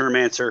 Long-term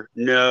answer,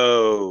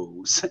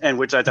 no. And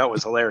which I thought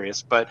was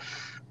hilarious. But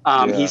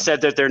he said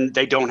that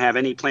they don't have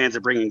any plans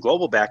of bringing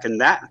global back. And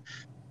that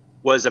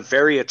was a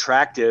very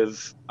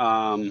attractive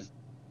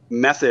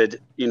method,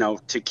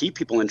 to keep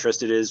people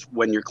interested. Is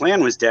when your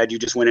clan was dead, you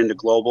just went into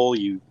global,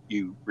 you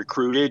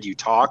recruited, you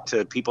talked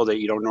to people that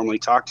you don't normally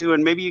talk to,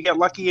 and maybe you get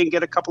lucky and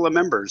get a couple of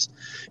members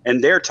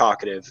and they're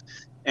talkative.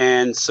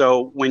 And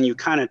so when you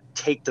kind of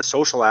take the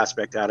social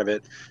aspect out of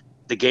it,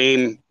 the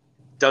game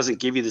doesn't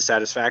give you the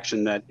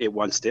satisfaction that it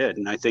once did.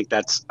 And I think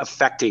that's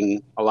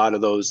affecting a lot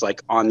of those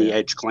like on the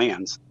edge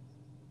clans.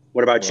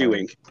 What about you,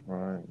 Ink?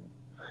 Right.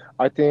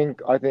 I think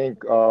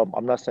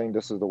I'm not saying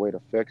this is the way to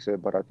fix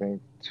it, but I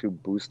think to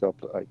boost up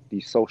like the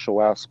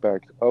social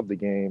aspect of the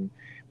game,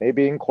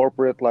 maybe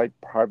incorporate like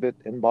private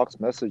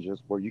inbox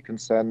messages where you can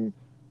send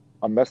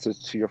a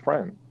message to your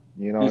friend.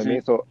 You know what I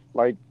mean? So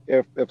like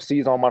if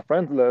C's on my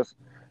friends list,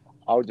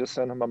 I'll just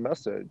send him a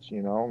message,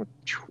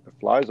 it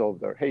flies over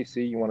there. Hey,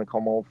 C, you want to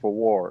come over for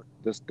war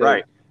this day?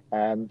 Right.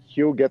 And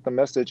he'll get the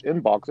message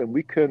inbox, and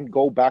we can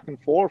go back and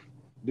forth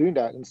doing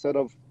that instead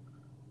of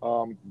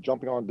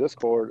jumping on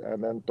Discord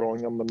and then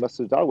throwing them the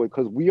message that way,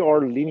 because we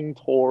are leaning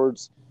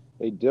towards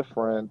a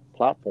different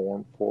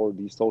platform for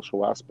the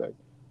social aspect.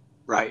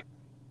 Right.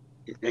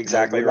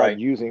 Exactly we're right.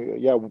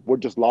 We're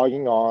just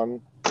logging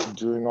on,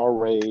 doing our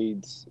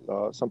raids.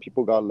 Some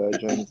people got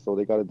legends, so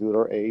they got to do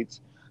their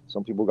aids.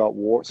 Some people got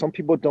war. Some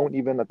people don't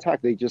even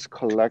attack. They just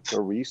collect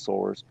a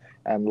resource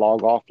and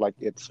log off like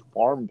it's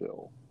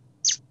Farmville.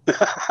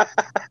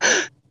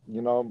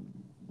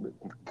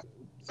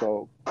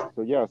 So I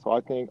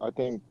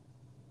think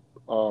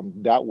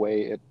that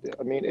way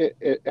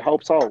it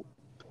helps out.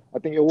 I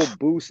think it will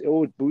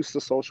boost the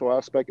social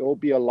aspect. It will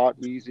be a lot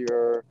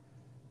easier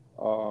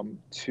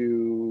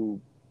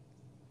to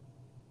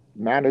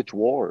manage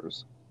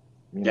wars.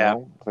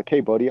 It's like,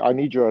 hey buddy, I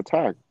need your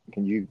attack.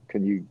 Can you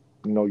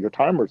your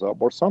timer's up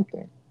or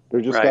something.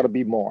 There just got to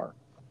be more.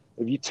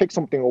 If you take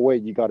something away,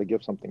 you got to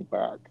give something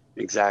back.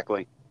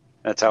 Exactly.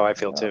 That's how I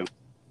feel too.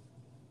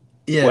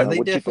 Yeah, they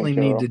definitely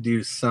need to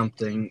do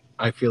something,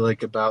 I feel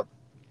like, about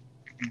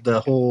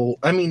the whole...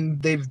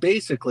 they've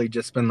basically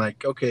just been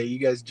like, okay, you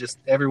guys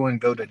everyone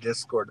go to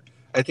Discord.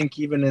 I think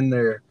even in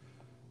their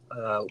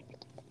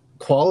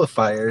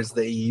qualifiers,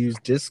 they use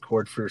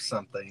Discord for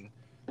something.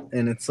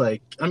 And it's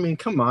like,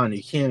 come on,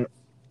 you can't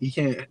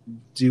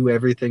do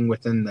everything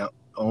within the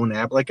own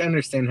app. Like, I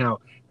understand how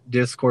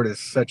Discord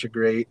is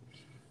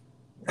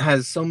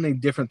has so many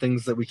different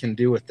things that we can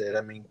do with it.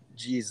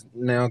 Geez,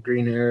 now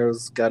Green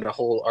Arrow's got a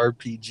whole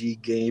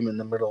RPG game in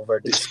the middle of our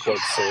Discord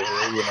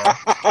server,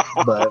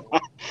 But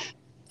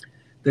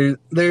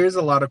there is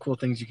a lot of cool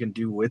things you can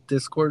do with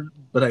Discord,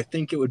 but I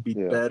think it would be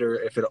better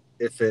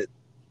if it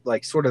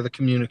like sort of the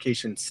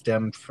communication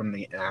stemmed from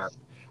the app,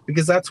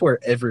 because that's where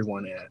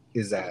everyone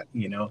is at.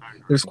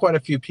 There's quite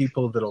a few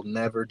people that'll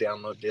never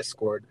download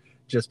Discord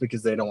just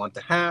because they don't want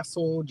the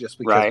hassle, just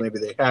because Right. maybe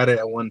they had it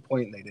at one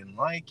point and they didn't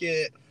like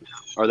it.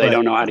 Or they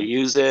don't know how to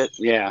use it.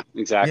 Yeah,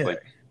 exactly.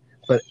 Yeah,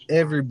 but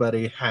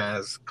everybody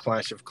has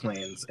Clash of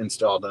Clans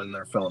installed on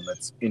their phone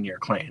that's in your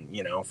clan,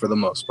 for the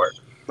most part.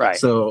 Right.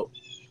 So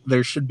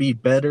there should be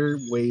better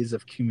ways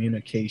of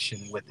communication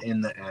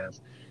within the app,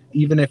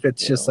 even if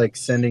it's just like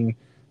sending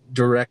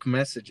direct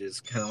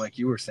messages, kind of like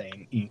you were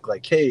saying, Ink,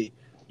 like, hey,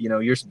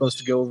 you're supposed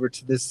to go over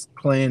to this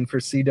clan for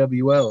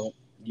CWL.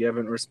 You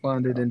haven't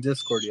responded in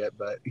Discord yet,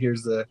 but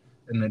here's an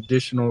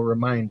additional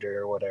reminder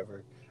or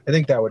whatever. I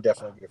think that would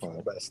definitely be for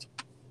the best.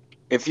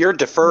 If you're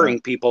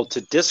deferring people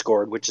to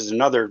Discord, which is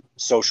another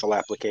social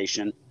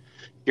application,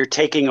 you're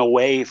taking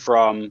away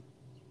from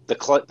the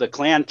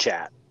clan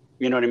chat.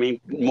 You know what I mean?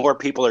 More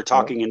people are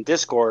talking in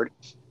Discord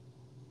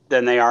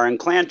than they are in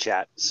clan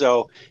chat.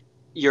 So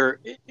your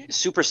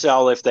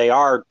Supercell, if they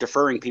are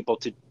deferring people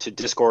to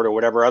Discord or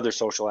whatever other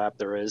social app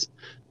there is,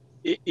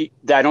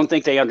 I don't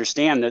think they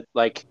understand that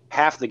like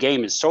half the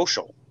game is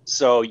social.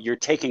 So you're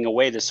taking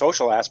away the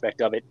social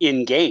aspect of it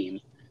in game.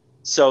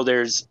 So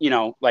there's,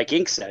 like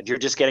Ink said, you're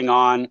just getting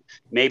on.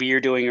 Maybe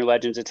you're doing your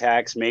Legends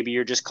attacks. Maybe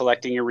you're just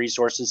collecting your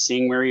resources,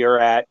 seeing where you're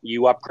at.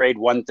 You upgrade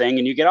one thing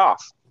and you get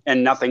off.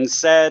 And nothing's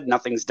said,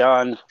 nothing's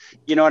done.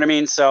 You know what I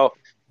mean? So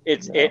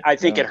I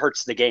think it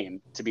hurts the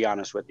game, to be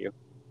honest with you.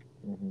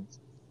 Mm-hmm.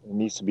 It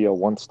needs to be a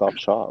one-stop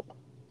shop.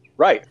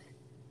 Right.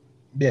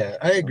 Yeah,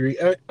 I agree.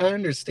 I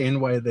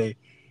understand why they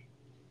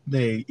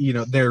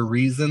their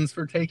reasons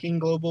for taking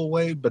global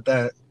away, but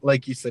that,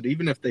 like you said,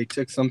 even if they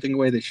took something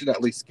away, they should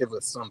at least give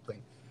us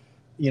something.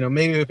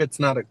 Maybe if it's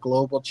not a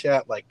global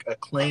chat, like a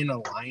clan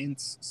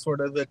alliance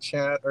sort of a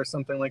chat or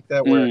something like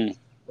that, where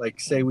like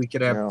say we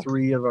could have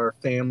 3 of our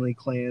family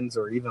clans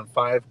or even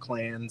 5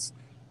 clans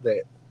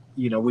that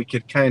we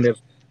could kind of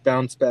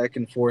bounce back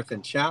and forth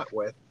and chat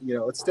with.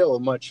 It's still a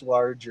much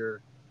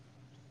larger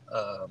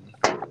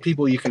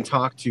people you can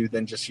talk to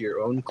than just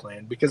your own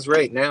clan, because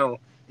right now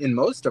in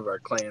most of our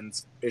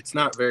clans it's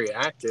not very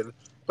active,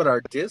 but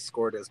our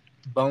Discord is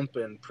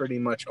bumping pretty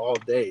much all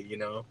day.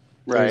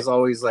 There's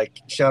always like,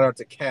 shout out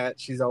to Kat,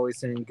 she's always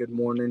saying good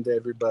morning to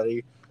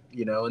everybody,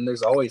 and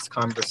there's always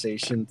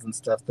conversations and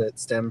stuff that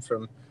stem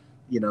from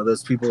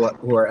those people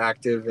who are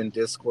active in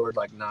Discord,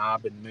 like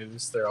Knob and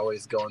Moose. They're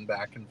always going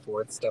back and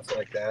forth, stuff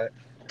like that,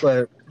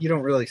 but you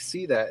don't really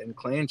see that in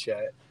clan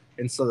chat.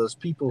 And so those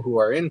people who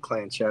are in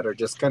clan chat are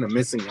just kind of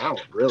missing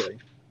out, really.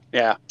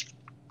 Yeah,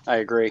 I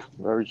agree.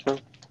 Very true.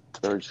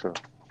 Very true.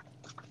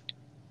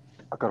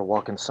 I gotta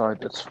walk inside.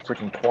 It's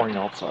freaking pouring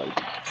outside.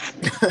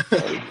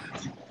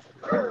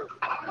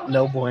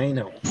 No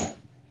bueno.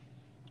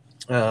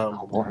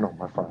 No bueno,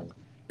 my friend.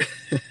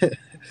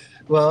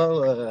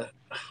 Well,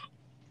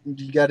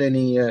 you got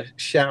any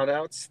shout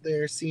outs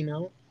there,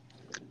 scnote?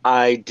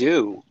 I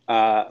do.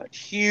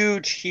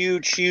 Huge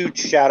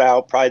shout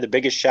out. Probably the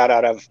biggest shout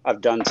out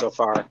I've done so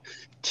far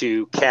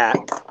to Kat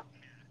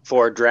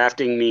for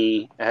drafting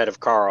me ahead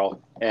of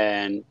Carl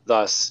and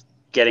thus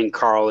getting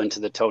Carl into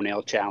the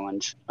toenail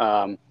challenge.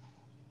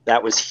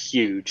 That was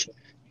huge.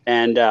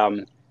 And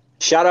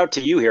shout out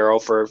to you, Hiro,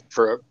 for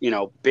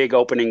big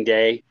opening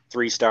day,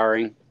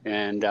 3-starring,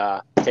 and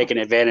taking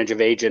advantage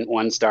of Agent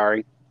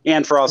 1-starring,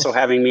 and for also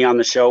having me on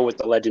the show with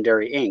the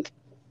legendary Ink.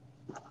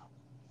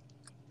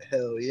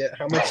 Hell yeah!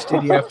 How much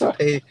did you have to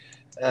pay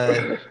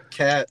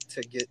Kat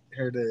to get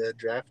her to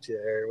draft you,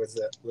 or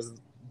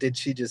did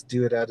she just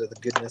do it out of the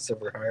goodness of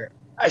her heart?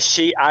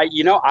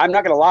 I'm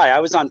not gonna lie, I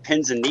was on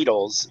pins and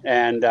needles,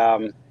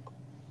 and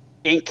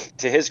Ink,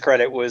 to his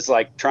credit, was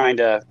like trying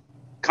to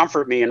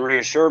comfort me and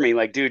reassure me,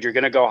 like, dude, you're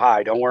gonna go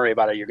high. Don't worry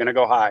about it. You're gonna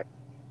go high.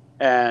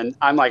 And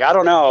I'm like, I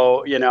don't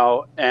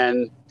know,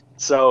 And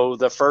so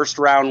the first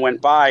round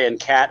went by, and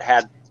Kat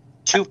had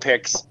 2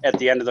 picks at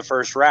the end of the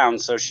first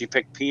round. So she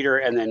picked Peter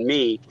and then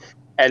me.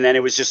 And then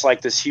it was just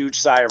like this huge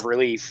sigh of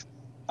relief.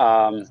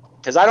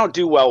 Because I don't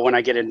do well when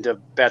I get into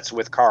bets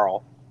with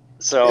Carl.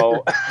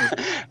 So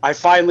I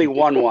finally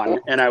won one,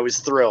 and I was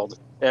thrilled.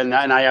 And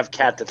I have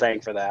Kat to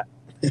thank for that.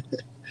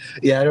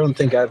 Yeah, I don't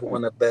think I'd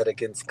want to bet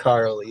against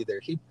Carl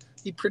either. He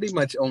pretty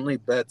much only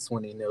bets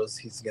when he knows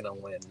he's gonna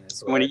win.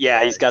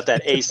 He's got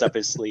that ace up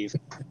his sleeve.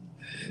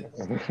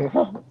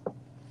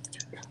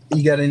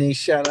 You got any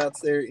shout outs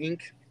there,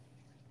 Ink?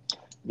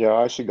 Yeah,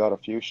 I actually got a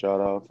few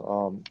shout outs.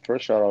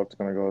 First shout out's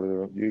gonna go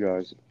to you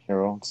guys,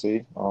 Hiro and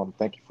C.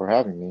 Thank you for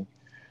having me.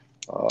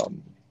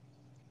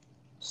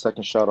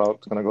 Second shout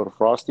out's gonna go to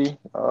Frosty.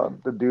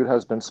 The dude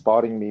has been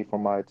spotting me for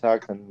my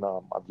attacks, and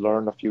I've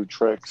learned a few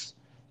tricks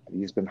that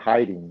he's been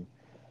hiding.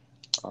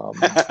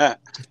 Yeah,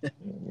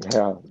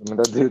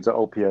 that dude's an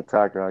OP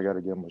attacker. I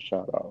gotta give him a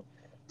shout out.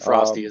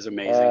 Frosty is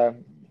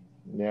amazing.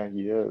 Yeah,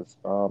 he is.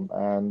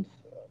 And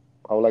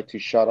I would like to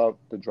shout out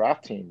the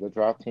draft team,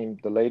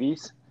 the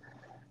ladies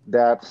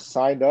that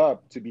signed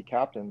up to be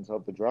captains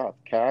of the draft.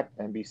 Kat,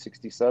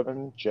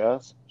 MB67,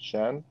 Jess,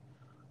 Shen,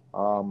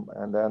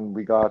 and then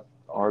we got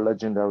our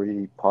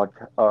legendary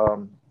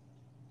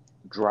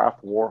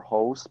draft war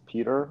host,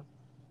 Peter.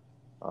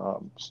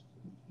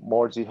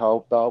 Morzy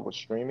helped out with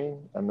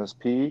streaming,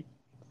 MSP,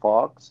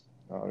 Fox,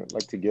 I'd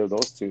like to give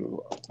those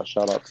two a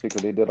shout out too,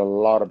 because they did a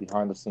lot of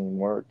behind the scene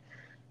work.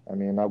 I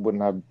mean, I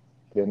wouldn't have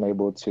been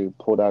able to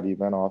pull that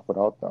event off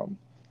without them.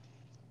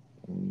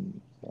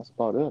 And that's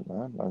about it,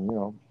 man.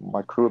 And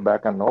my crew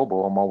back at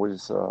Noble, I'm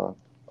always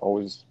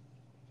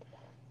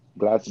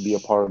glad to be a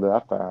part of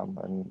that fam,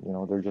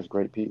 and they're just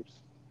great peeps.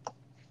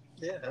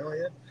 Yeah, hell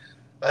yeah.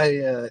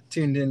 I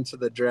tuned into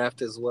the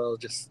draft as well,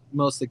 just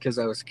mostly because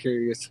I was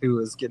curious who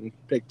was getting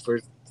picked for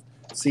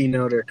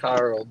scnote or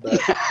Carl, but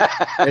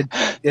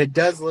it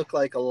does look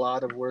like a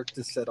lot of work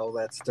to set all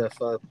that stuff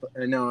up.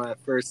 I know at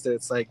first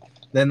it's like,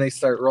 then they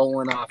start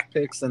rolling off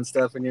picks and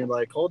stuff, and you're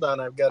like, hold on,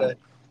 I've got to,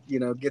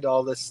 get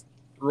all this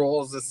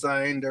roles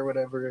assigned or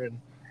whatever,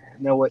 and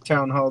know what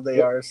town hall they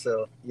are.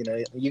 So,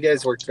 you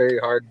guys worked very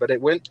hard, but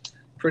it went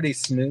pretty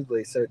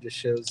smoothly. So it just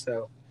shows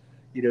how,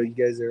 you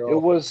guys are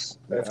all a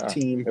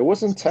team. It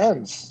was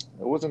intense.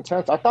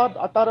 I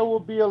thought it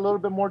would be a little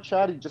bit more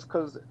chatty, just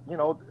because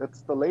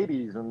it's the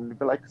ladies, and you'd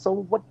be like,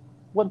 so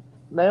what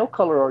nail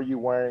color are you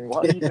wearing?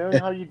 What are you doing?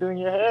 How are you doing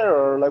your hair?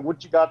 Or like,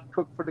 what you got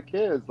cooked for the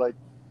kids? Like,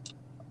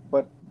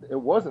 but it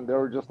wasn't. They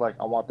were just like,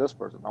 I want this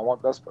person. I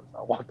want this person.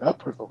 I want that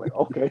person. I'm like,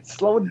 okay,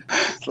 slow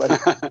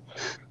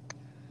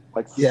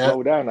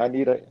down. I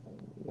need a.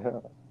 Yeah.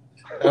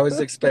 I was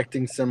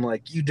expecting some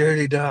like, you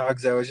dirty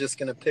dogs. I was just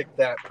gonna pick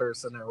that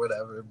person or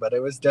whatever, but it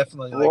was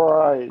definitely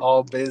like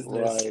all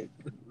business. Right.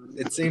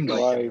 It seemed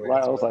like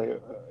right. I was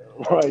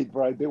like,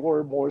 right. They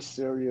were more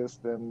serious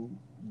than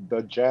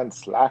the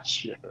gents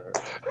last year.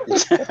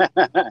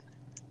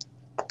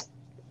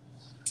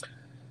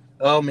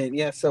 Oh man,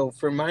 yeah. So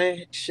for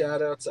my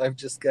shout outs, I've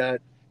just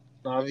got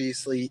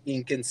obviously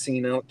Ink and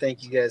scnote.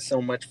 Thank you guys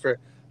so much for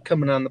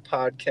coming on the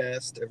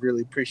podcast. I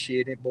really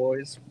appreciate it,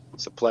 boys.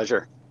 It's a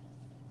pleasure.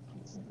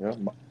 Yeah,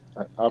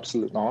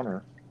 absolute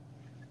honor.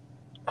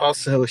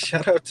 Also,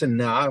 shout out to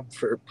Knob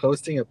for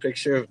posting a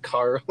picture of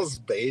Carl's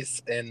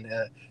base and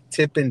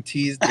Tip and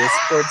T's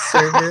Discord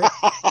server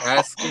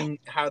asking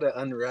how to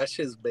unrush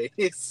his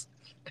base.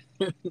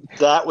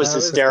 That was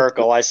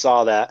hysterical. I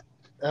saw that.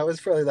 That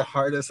was probably the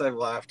hardest I've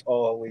laughed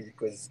all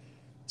week, was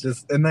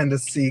just, and then to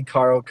see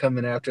Carl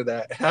coming after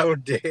that. How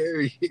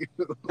dare you?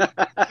 It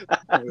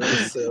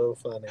was so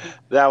funny.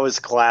 That was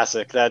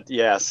classic.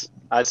 Yes,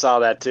 I saw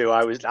that too.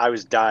 I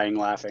was dying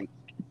laughing.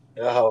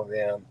 Oh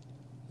man.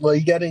 Well,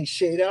 you got any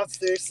shade outs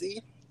there,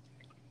 C?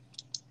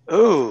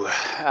 Ooh,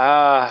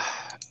 I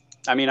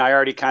mean, I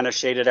already kind of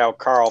shaded out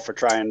Carl for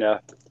trying to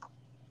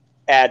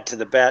add to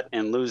the bet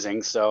and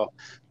losing. So,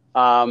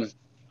 I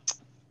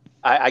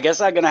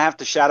guess I'm gonna have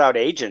to shade out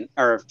Agent.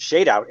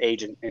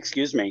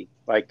 Excuse me.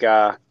 Like,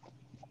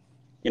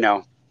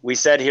 we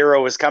said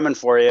Hiro was coming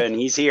for you, and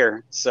he's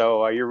here.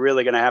 So you're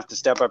really gonna have to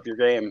step up your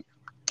game.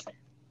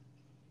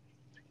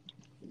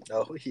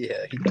 Oh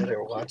yeah, he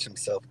better watch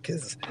himself,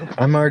 because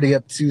I'm already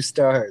up 2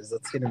 stars.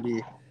 It's gonna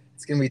be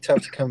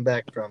tough to come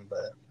back from,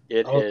 but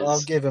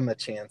I'll give him a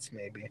chance,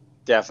 maybe.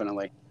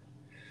 Definitely.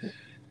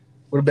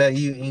 What about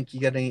you, Ink? You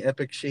got any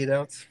epic shade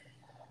outs?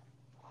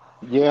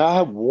 Yeah, I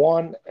have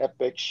one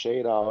epic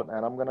shade out,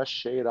 and I'm gonna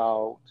shade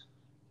out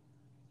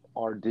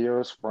our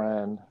dearest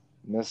friend,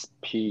 Miss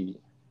P.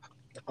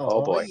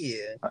 Oh boy.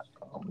 Yeah.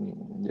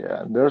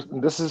 Yeah,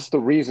 this is the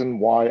reason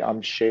why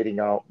I'm shading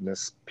out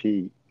Miss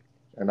P.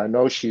 And I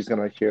know she's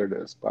gonna hear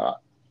this,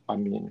 but I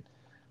mean,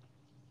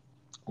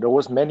 there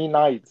was many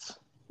nights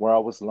where I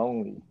was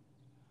lonely,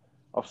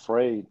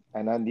 afraid,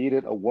 and I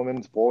needed a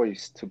woman's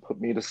voice to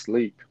put me to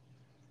sleep,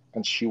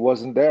 and she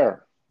wasn't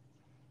there.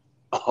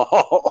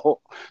 Oh,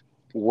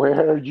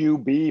 where you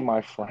be,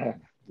 my friend?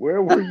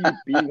 Where will you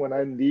be when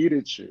I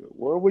needed you?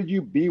 Where would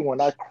you be when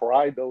I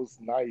cried those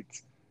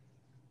nights?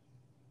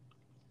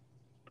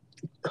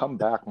 Come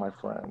back, my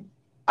friend.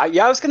 I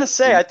was going to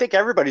say, I think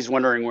everybody's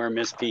wondering where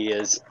Miss P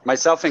is,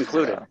 myself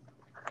included.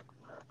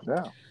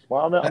 Yeah.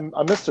 Well,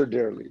 I miss her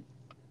dearly.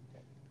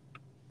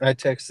 I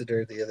texted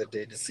her the other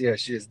day to see how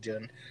she was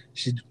doing.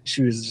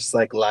 She was just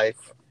like,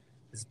 life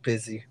is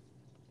busy.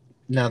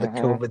 Now that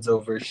COVID's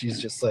over, she's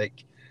just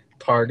like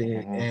party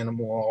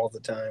animal all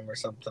the time or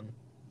something.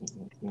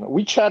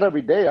 We chat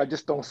every day. I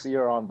just don't see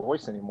her on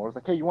voice anymore. It's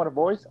like, hey, you want a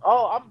voice?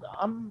 Oh,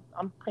 I'm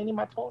painting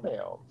my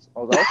toenails. I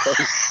was like,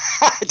 okay.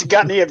 You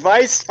got any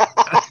advice?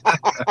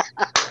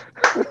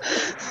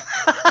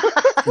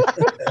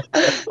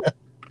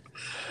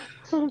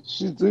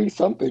 She's doing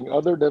something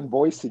other than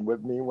voicing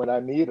with me when I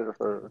needed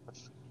her.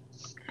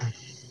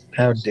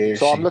 How dare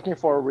so she? I'm looking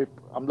for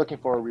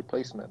a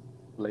replacement,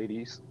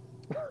 ladies.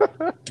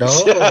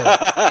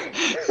 Oh,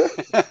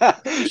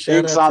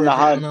 Ink's on the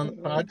hunt. On the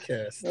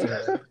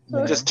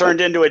podcast. Just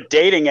turned into a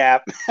dating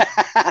app.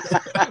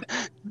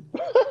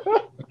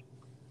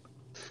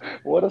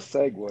 What a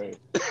segue.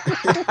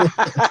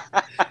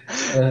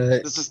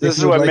 This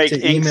is what makes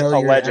Inks a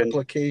legend.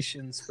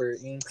 Applications for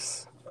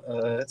Ink's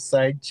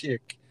side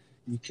chick,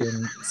 you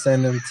can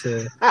send them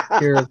to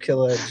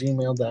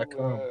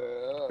hirokiller@gmail.com.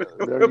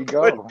 There you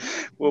go.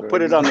 We'll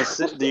put it on the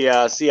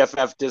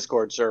CFF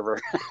Discord server.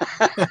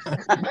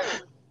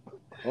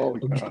 Oh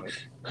God.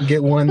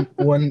 Get one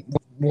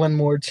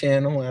more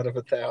channel out of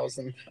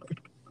 1,000.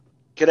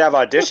 Could have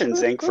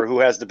auditions, Inc., for who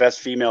has the best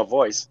female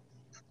voice.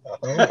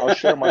 I'll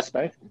share my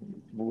spank.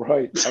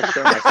 Right. I'll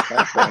share my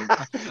spank bank.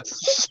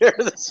 Share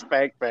the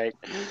spank bank.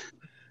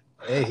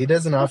 Hey, he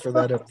doesn't offer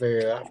that up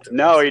very often.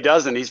 No, he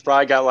doesn't. He's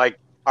probably got like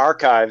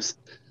archives.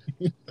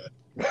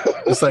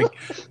 It's like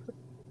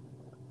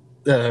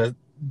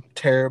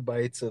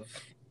terabytes of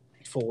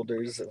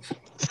folders of.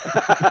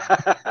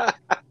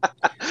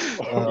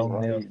 Oh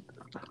man,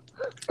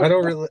 I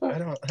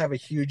don't have a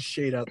huge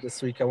shade out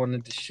this week. I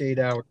wanted to shade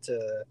out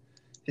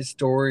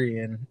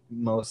Historian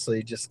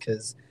mostly just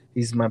because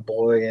he's my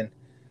boy, and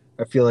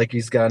I feel like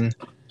he's gotten,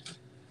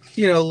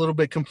 a little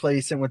bit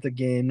complacent with the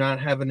game, not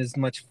having as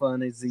much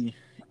fun as he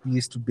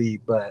used to be.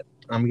 But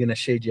I'm gonna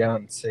shade you out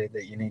and say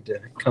that you need to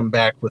come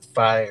back with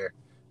fire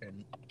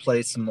and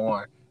play some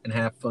more and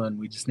have fun.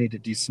 We just need to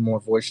do some more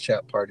voice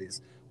chat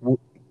parties.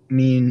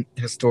 Me and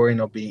Historian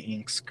will be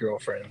Ink's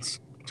girlfriends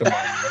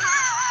tomorrow.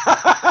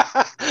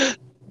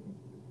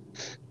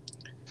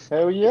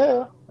 Hell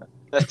yeah.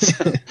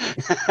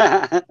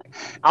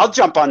 I'll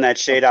jump on that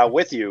shade out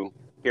with you,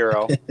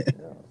 Hiro,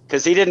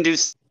 because he didn't do.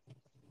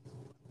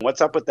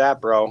 What's up with that,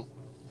 bro?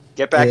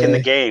 Get back in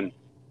the game.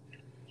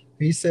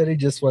 He said he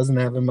just wasn't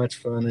having much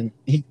fun, and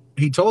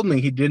he told me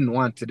he didn't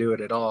want to do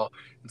it at all.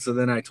 And so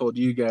then I told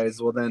you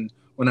guys, well, then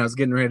when I was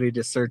getting ready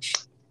to search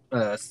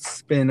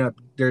spin up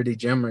Dirty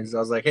Gemmers, I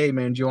was like, hey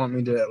man, do you want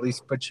me to at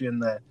least put you in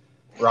the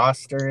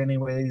roster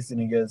anyways? And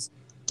he goes,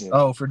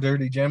 oh, for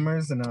Dirty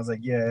Gemmers? And I was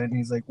like, yeah. And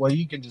he's like, well,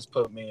 you can just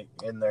put me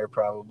in there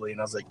probably. And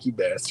I was like, you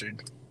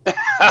bastard.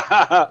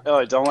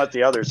 Oh, don't let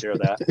the others hear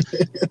that.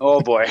 Oh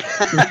boy.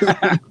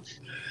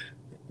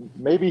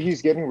 Maybe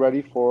he's getting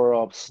ready for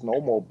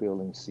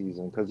snowmobiling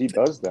season because he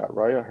does that,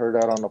 right? I heard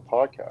that on the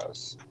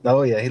podcast.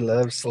 Oh yeah, he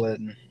loves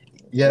sledding.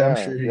 Yeah, I'm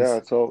sure he's...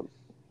 Yeah, so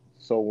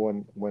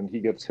when he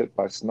gets hit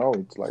by snow,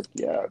 it's like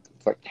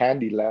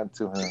Candyland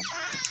to him.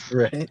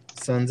 Right?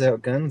 Sun's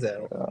out, guns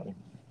out.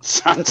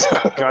 Sun's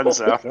out,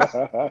 guns out.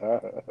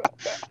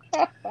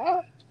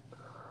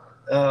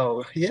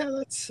 Oh, yeah,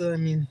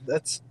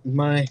 that's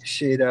my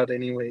shade out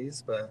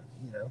anyways, but,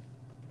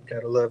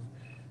 gotta love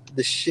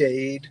the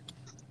shade.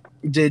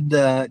 Did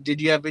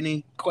you have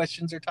any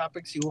questions or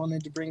topics you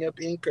wanted to bring up,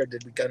 Ink, or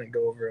did we kind of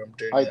go over them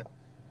during that?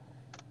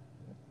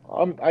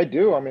 I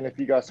do. I mean, if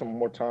you got some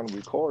more time to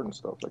record and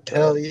stuff like that.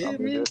 Hell yeah,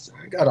 man.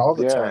 I got all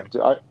the time.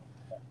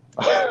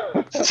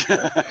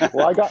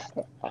 Well,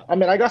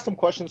 I got some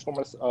questions from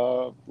us,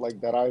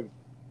 that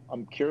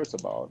I'm curious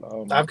about.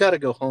 I've got to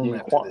go home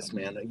after this,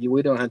 man.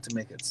 We don't have to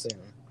make it soon.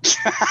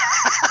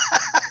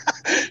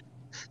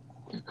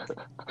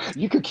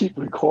 You could keep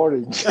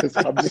recording.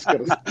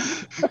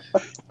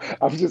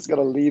 I'm just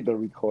gonna leave the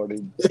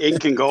recording.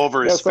 Ink can go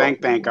over his Spank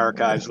Bank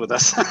archives with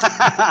us.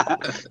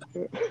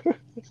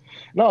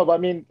 No, but I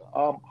mean,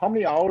 how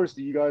many hours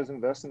do you guys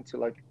invest into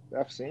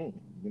FC?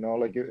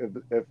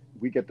 If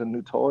we get the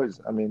new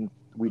toys, I mean,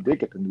 we did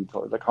get the new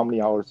toys. Like, how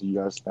many hours do you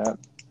guys spend?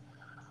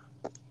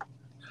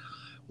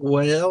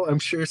 Well, I'm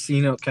sure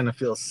scnote kind of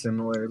feels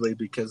similarly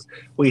because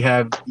we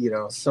have,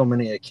 so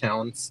many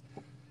accounts.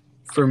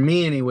 For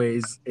me,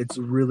 anyways, it's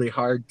really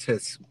hard to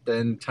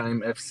spend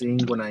time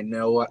FCing when I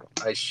know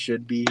I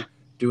should be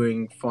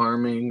doing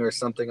farming or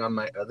something on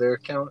my other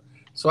account.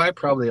 So I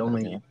probably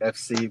only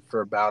FC for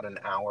about an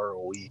hour a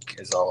week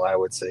is all I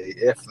would say,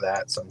 if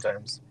that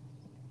sometimes.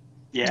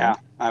 Yeah,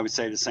 I would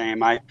say the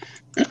same.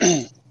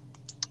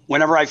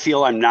 Whenever I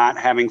feel I'm not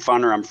having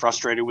fun or I'm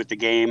frustrated with the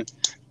game,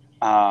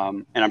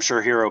 and I'm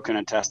sure Hiro can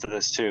attest to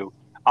this too,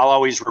 I'll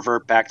always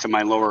revert back to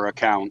my lower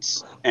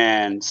accounts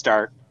and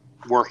start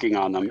working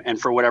on them. And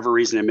for whatever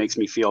reason, it makes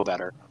me feel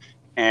better.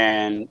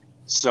 And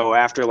so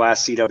after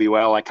last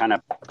CWL, I kind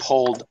of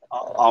pulled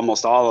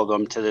almost all of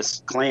them to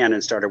this clan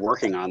and started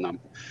working on them.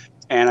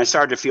 And I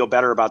started to feel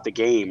better about the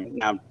game.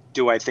 Now,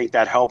 do I think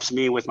that helps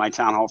me with my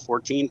Town Hall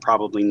 14?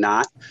 Probably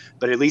not.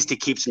 But at least it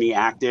keeps me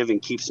active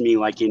and keeps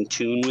me in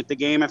tune with the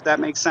game, if that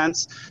makes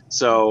sense.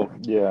 So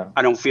yeah,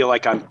 I don't feel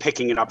like I'm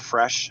picking it up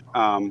fresh.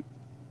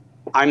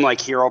 I'm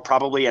like Hiro,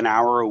 probably an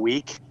hour a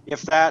week,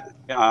 if that.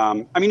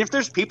 If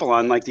there's people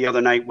on like the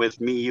other night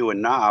with me, you,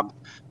 and Knob,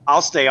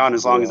 I'll stay on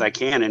as long as I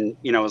can. And,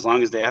 as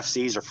long as the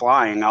FCs are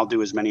flying, I'll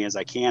do as many as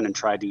I can and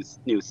try to do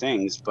new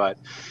things. But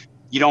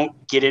you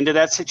don't get into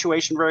that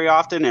situation very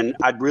often. And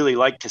I'd really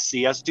like to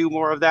see us do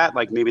more of that,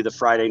 like maybe the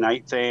Friday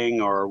night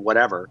thing or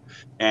whatever.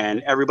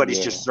 And everybody's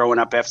just throwing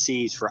up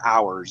FCs for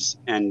hours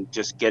and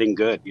just getting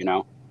good,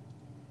 It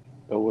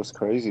was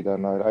crazy that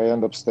night. I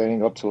ended up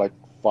staying up to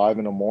 5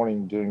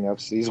 a.m. doing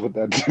FCs with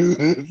that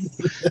dude.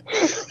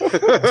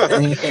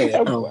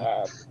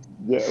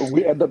 Yeah,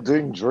 we end up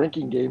doing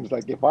drinking games.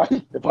 Like if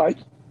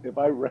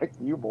I wreck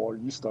you more,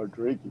 you start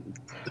drinking.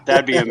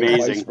 That'd be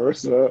amazing. Vice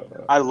versa.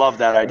 I love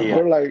that idea.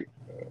 We're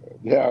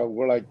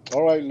like,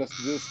 all right, let's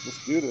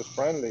do this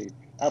friendly.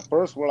 At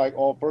first, we're like,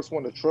 first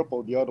one to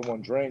triple, the other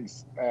one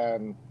drinks,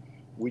 and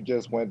we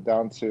just went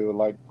down to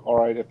all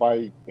right, if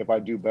I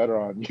do better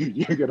on you,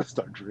 you're gonna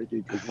start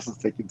drinking because this is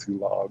taking too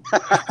long.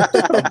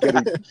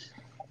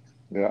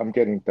 Yeah, I'm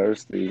getting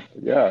thirsty.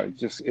 Yeah,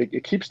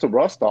 it keeps the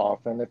rust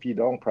off, and if you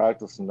don't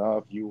practice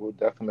enough, you will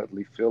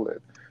definitely feel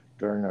it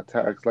during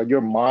attacks. Like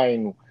your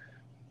mind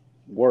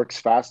works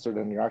faster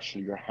than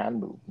your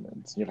hand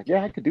movements. You're like,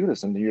 yeah, I could do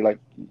this, and then you're like,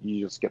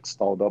 you just get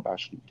stalled up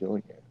actually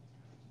doing it.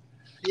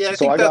 Yeah, I So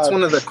think I that's got,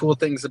 one of the cool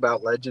things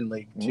about Legend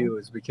League mhm, too,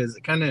 is because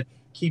it kind of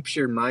keeps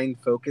your mind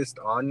focused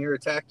on your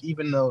attack,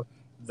 even though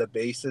the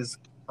bases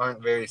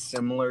aren't very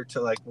similar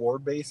to like war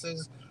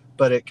bases,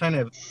 but it kind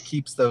of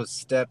keeps those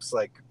steps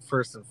like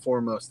first and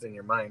foremost in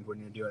your mind when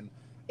you're doing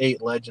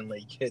 8 Legend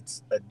League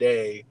hits a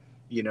day.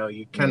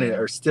 You kind of yeah,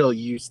 are still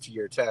used to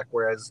your attack.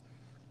 Whereas,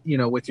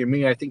 with your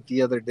me, I think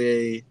the other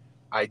day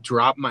I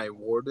dropped my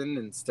Warden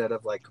instead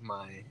of like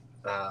my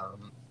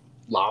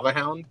Lava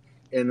Hound,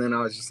 and then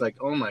I was just like,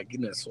 oh my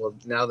goodness, well,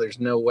 now there's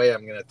no way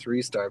I'm going to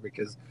 3-star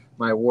because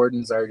my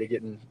Warden's already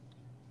getting,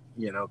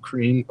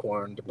 cream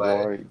corned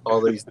by right.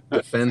 all these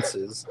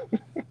defenses.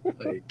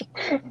 Like,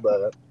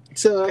 but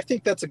so I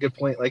think that's a good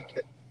point.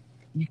 Like,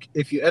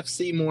 if you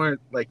FC more,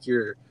 like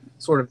you're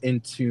sort of in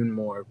tune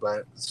more.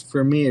 But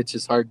for me, it's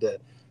just hard to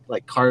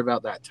like carve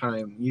out that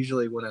time.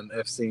 Usually, when I'm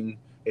FCing,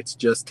 it's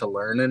just to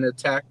learn an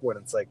attack. When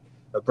it's like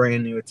a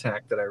brand new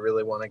attack that I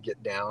really want to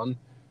get down,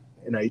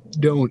 and I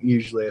don't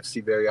usually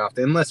FC very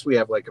often, unless we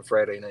have like a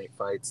Friday night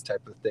fights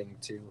type of thing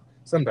too.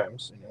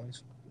 Sometimes,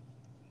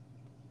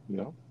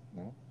 Yeah,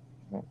 yeah,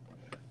 yeah.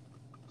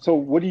 So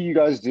what do you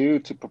guys do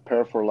to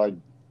prepare for like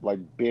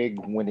big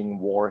winning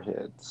war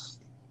hits?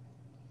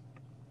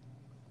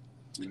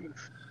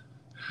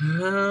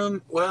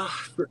 Well,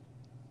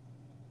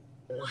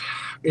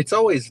 it's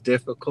always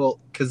difficult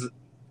because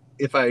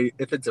if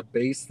it's a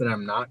base that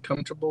I'm not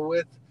comfortable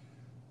with,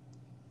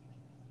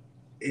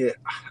 it,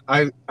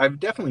 I've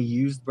definitely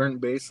used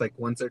burnt base like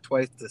once or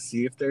twice to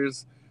see if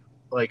there's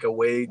like a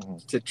way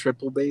Mhm, to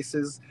triple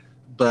bases,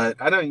 but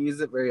I don't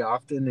use it very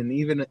often. And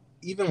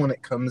even when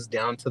it comes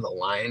down to the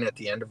line at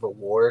the end of a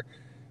war,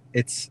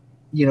 it's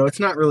it's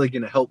not really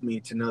going to help me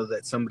to know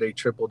that somebody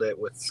tripled it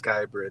with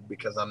Skybrid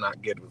because I'm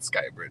not good with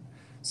Skybrid.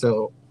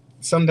 So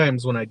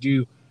sometimes when I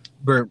do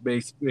burnt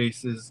base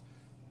bases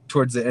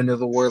towards the end of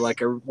the war,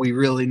 like we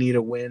really need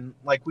a win,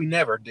 like we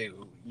never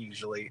do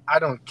usually. I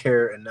don't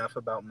care enough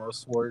about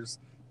most wars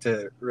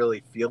to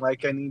really feel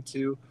like I need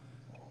to,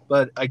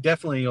 but I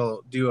definitely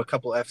will do a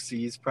couple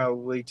FCs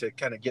probably to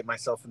kind of get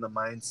myself in the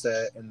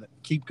mindset and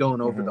keep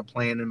going over the mhm,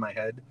 plan in my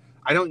head.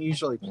 I don't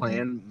usually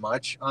mhm. plan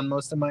much on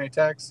most of my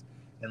attacks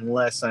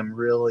unless I'm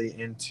really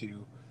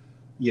into,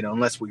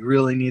 unless we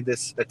really need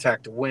this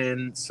attack to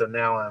win. So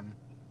now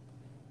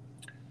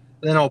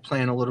then I'll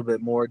plan a little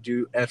bit more,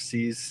 do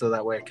FCs so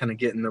that way I kind of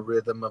get in the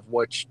rhythm of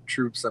which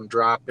troops I'm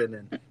dropping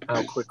and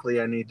how quickly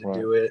I need to Right.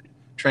 do it,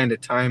 trying to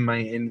time my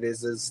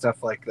invises,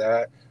 stuff like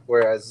that.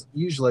 Whereas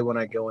usually when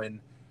I go in,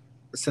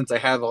 since I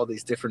have all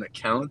these different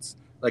accounts,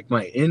 like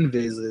my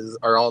invises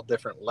are all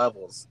different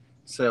levels.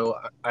 So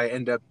I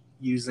end up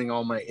using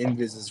all my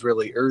invises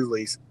really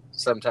early,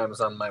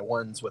 sometimes on my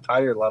ones with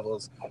higher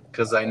levels,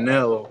 because I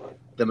know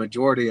the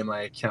majority of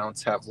my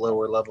accounts have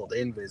lower leveled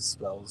invis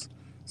spells.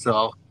 So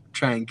I'll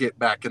try and get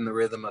back in the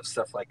rhythm of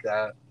stuff like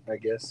that, I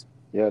guess.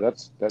 Yeah,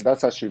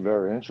 that's actually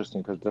very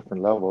interesting because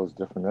different levels,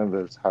 different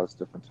invis has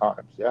different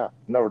times. Yeah,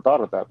 never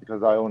thought of that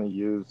because I only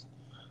use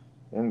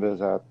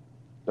invis at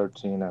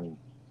 13 and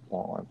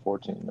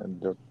 14,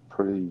 and they're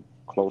pretty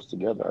close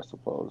together, I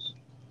suppose.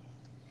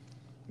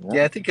 Yeah,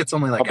 Yeah. I think it's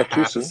only How like a about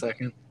you, half a C?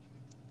 second.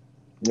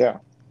 Yeah,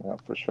 yeah,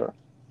 for sure.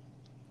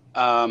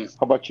 Um,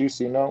 How about you,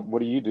 C? No, what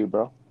do you do,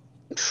 bro?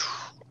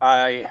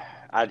 I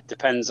it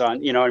depends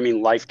on, you know what I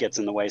mean. Life gets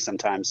in the way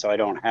sometimes, so I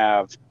don't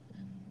have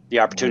the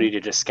Mm-hmm, opportunity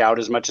to scout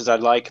as much as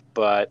I'd like.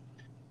 But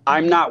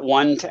I'm mm-hmm, not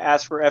one to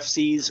ask for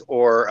FCs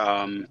or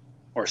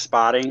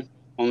spotting,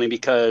 only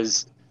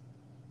because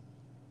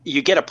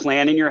you get a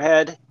plan in your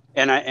head,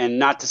 and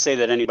not to say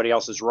that anybody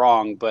else is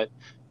wrong, but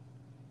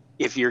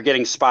if you're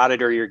getting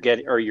spotted or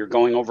you're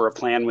going over a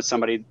plan with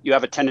somebody, you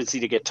have a tendency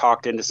to get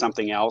talked into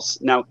something else.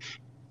 Now,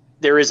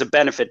 there is a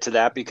benefit to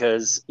that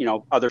because,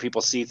 other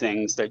people see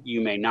things that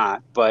you may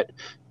not, but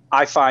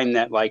I find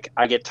that like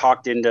I get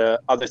talked into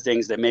other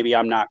things that maybe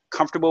I'm not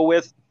comfortable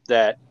with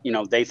that,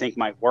 they think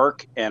might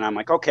work, and I'm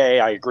like, okay,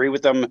 I agree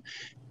with them.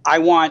 I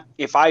want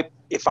if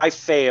I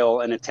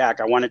fail an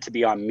attack, I want it to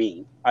be on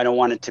me. I don't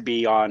want it to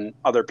be on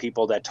other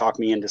people that talk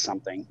me into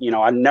something.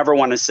 I never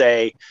want to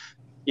say,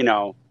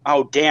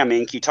 oh damn,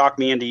 Ink, you talked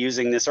me into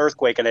using this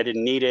earthquake and I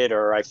didn't need it,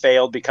 or I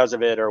failed because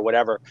of it, or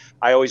whatever.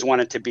 I always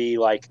want it to be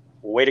like,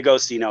 way to go,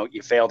 scnote,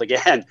 you failed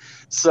again.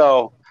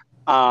 So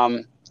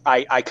um,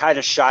 I kind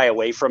of shy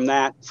away from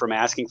that, from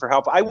asking for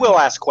help. I will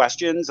ask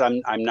questions.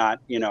 I'm not,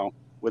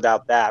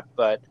 without that,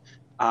 but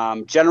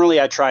generally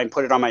I try and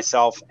put it on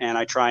myself, and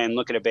I try and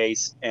look at a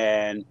base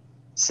and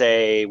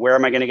say, where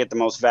am I going to get the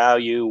most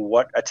value?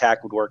 What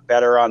attack would work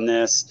better on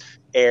this?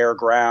 Air,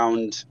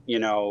 ground,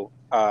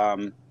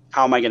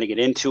 how am I going to get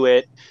into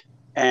it?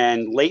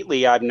 And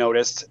lately, I've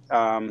noticed,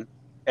 and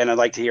I'd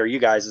like to hear you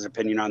guys'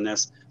 opinion on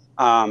this.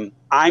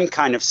 I'm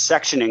kind of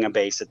sectioning a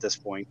base at this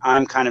point.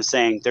 I'm kind of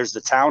saying there's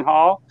the town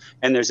hall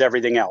and there's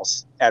everything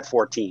else at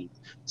 14.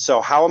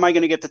 So how am I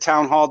going to get the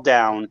town hall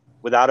down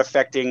without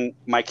affecting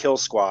my kill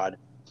squad?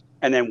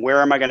 And then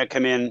where am I going to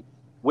come in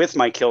with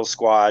my kill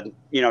squad,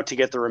 to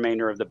get the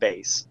remainder of the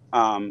base?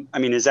 I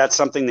mean, is that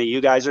something that you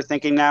guys are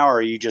thinking now, or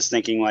are you just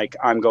thinking like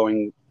I'm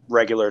going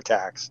regular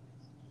attacks?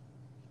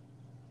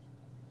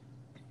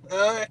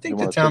 I think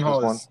the town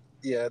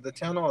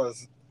hall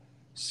is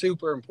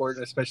super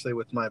important, especially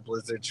with my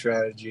blizzard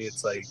strategy.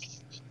 It's like,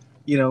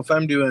 if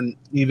I'm doing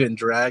even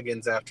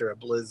dragons after a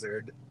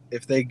blizzard,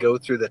 if they go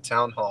through the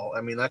town hall, I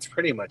mean, that's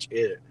pretty much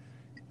it.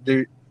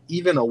 There,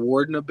 even a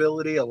warden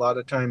ability a lot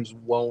of times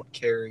won't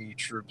carry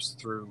troops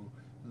through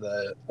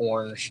the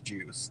orange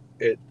juice.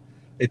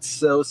 It's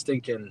so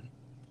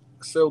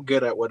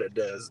good at what it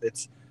does.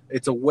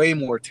 It's a way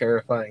more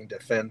terrifying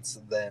defense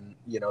than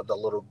the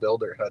little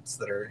builder huts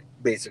that are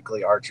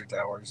basically archer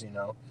towers.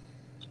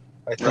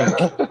 I think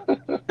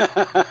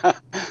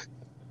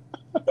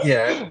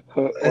yeah,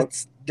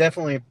 it's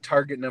definitely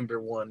target number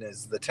one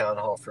is the town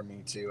hall for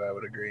me too. I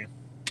would agree.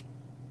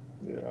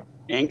 Yeah.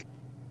 Ink?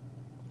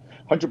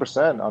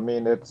 100%. I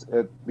mean,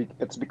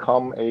 it's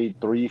become a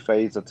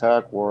 3-phase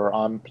attack where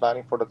I'm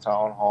planning for the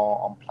town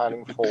hall. I'm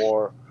planning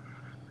for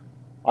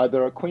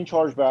either a queen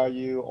charge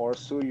value or a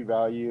sui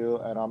value,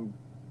 and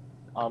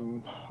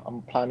I'm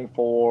planning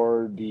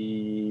for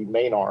the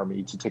main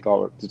army to take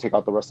out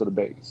the rest of the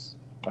base.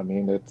 I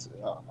mean, it's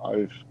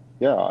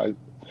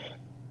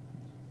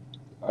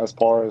as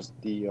far as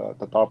the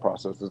thought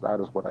process, that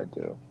is what I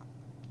do.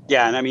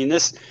 Yeah, and I mean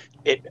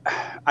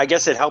I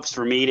guess it helps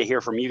for me to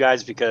hear from you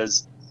guys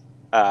because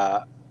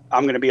I'm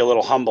going to be a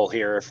little humble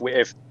here.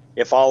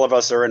 If all of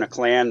us are in a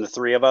clan, the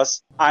three of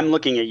us, I'm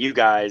looking at you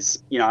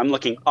guys. I'm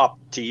looking up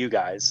to you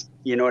guys.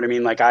 You know what I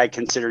mean? Like I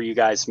consider you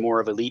guys more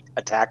of elite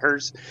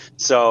attackers.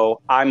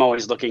 So I'm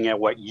always looking at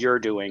what you're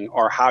doing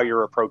or how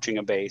you're approaching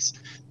a base.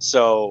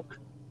 So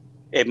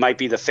it might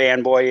be the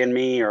fanboy in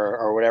me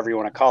or whatever you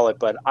want to call it,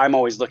 but I'm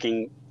always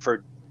looking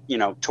for,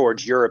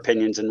 towards your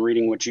opinions and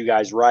reading what you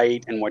guys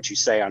write and what you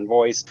say on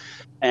voice.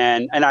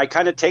 And I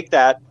kind of take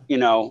that,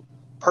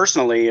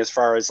 personally, as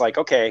far as like,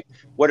 okay,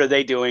 what are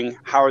they doing?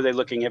 How are they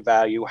looking at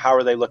value? How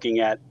are they looking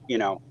at,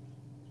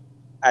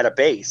 at a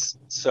base?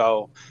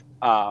 So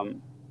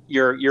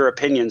your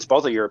opinions,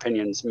 both of your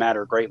opinions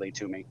matter greatly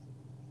to me.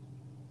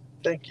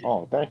 Thank you.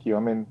 Oh, thank you. I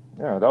mean,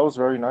 yeah, that was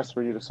very nice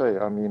for you to say.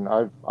 I mean,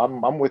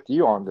 I'm with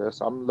you on this.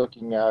 I'm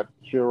looking at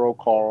Hiro,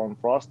 Carl, and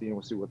Frosty, and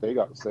we'll see what they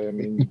got to say. I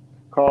mean,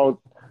 Carl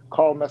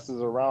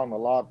messes around a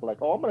lot, like,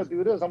 oh, I'm gonna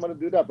do this, I'm gonna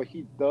do that, but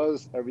he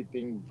does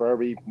everything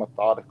very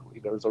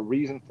methodically. There's a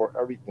reason for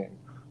everything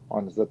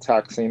on his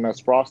attack, same as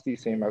Frosty,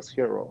 same as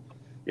Hiro.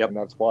 Yep. And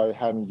that's why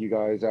having you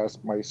guys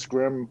as my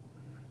scrim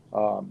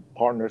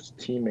partners,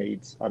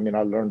 teammates, I mean,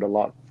 I learned a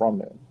lot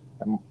from it.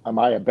 Am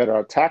I a better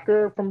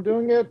attacker from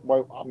doing it?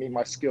 Well, I mean,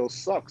 my skills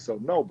suck, so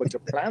no, but your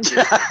plans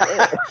are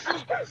there.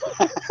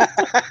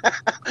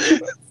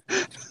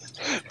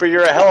 But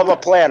you're a hell of a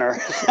planner.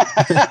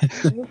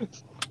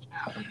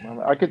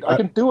 I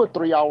can do a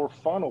 3-hour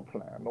funnel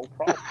plan, no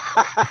problem.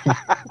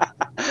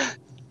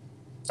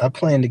 I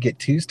plan to get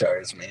 2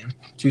 stars, man.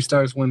 2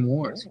 stars win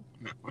wars.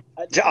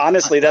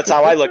 Honestly, that's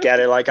how I look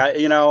at it. Like I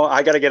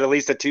got to get at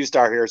least a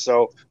 2-star here.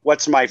 So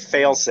what's my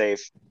fail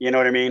safe? You know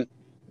what I mean?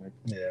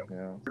 Yeah.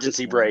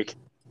 Emergency break.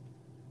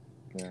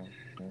 Yeah.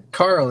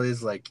 Carl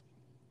is like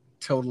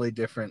totally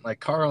different. Like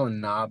Carl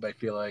and Knob, I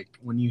feel like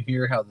when you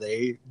hear how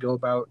they go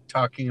about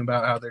talking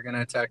about how they're going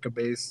to attack a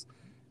base,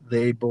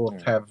 they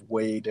both have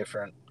way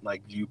different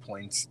like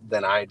viewpoints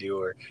than I do,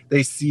 or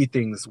they see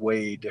things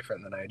way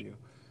different than I do.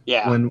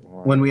 Yeah.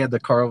 When we had the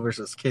Carl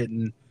versus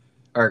Kitten,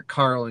 or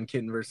Carl and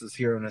Kitten versus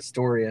Hero and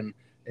Historian,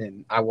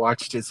 and I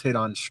watched his hit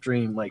on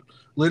stream, like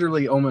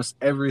literally almost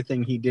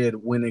everything he did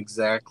went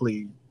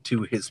exactly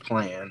to his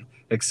plan,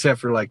 except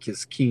for like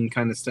his king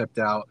kind of stepped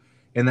out,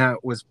 and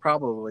that was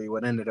probably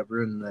what ended up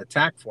ruining the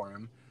attack for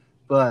him.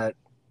 But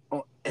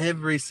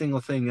every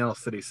single thing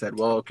else that he said,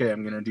 well, okay,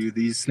 I'm going to do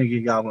these sneaky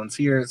goblins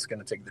here. It's going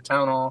to take the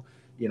town hall.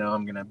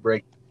 I'm going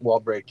to wall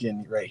break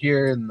in right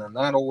here, and then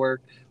that'll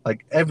work.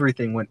 Like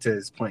everything went to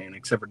his plan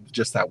except for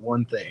just that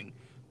one thing.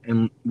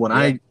 And when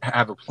I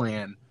have a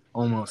plan,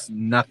 almost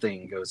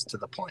nothing goes to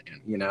the plan.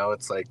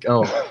 It's like,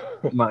 oh,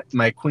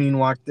 my queen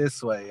walked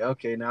this way.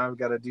 Okay, now I've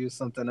got to do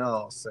something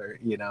else. Or,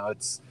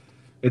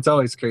 it's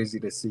always crazy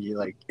to see.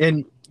 Like,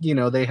 and,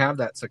 they have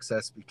that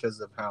success because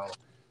of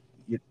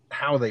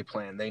how they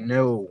plan. They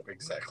know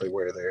exactly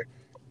where they're,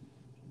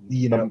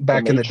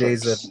 back in the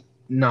days of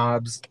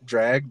Knob's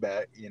drag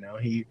bet,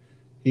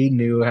 he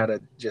knew how to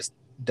just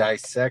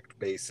dissect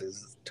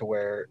bases to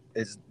where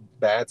his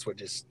bats would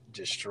just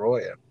destroy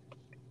it.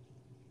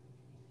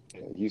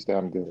 Yeah, he's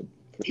damn good.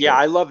 Yeah,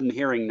 I love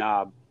hearing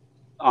Knob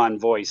on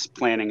voice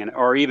planning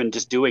or even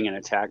just doing an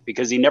attack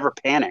because he never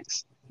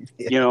panics.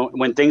 Yeah.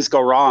 When things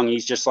go wrong,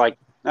 he's just like,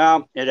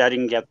 oh, I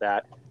didn't get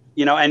that.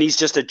 And he's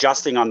just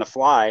adjusting on the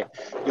fly.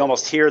 You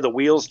almost hear the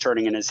wheels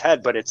turning in his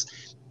head, but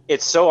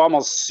it's so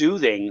almost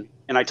soothing.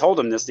 And I told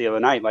him this the other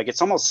night, like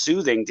it's almost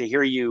soothing to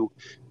hear you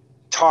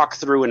talk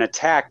through an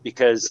attack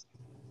because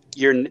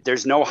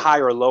there's no high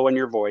or low in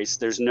your voice.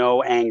 There's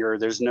no anger.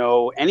 There's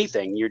no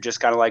anything. You're just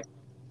kind of like,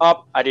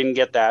 oh, I didn't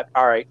get that.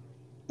 All right,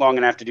 well, I'm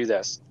gonna have to do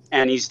this.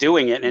 And he's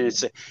doing it,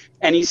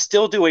 and he's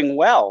still doing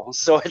well.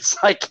 So it's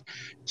like,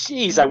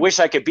 geez, I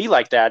wish I could be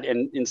like that.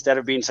 And instead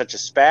of being such a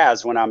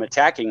spaz when I'm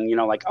attacking,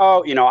 like,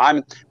 oh,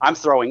 I'm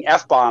throwing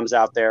F-bombs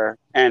out there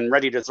and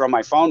ready to throw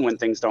my phone when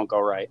things don't go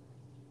right.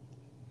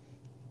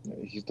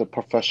 He's the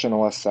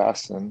professional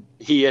assassin.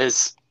 He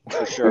is,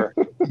 for sure.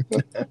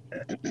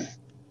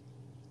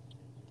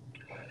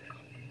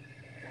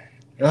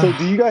 So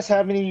do you guys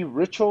have any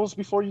rituals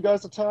before you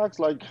guys attack?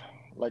 Like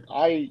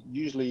I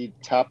usually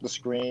tap the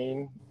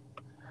screen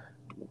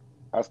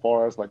as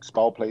far as like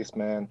spell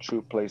placement,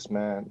 troop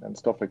placement, and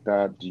stuff like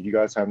that. Do you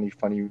guys have any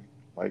funny,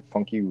 like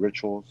funky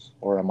rituals,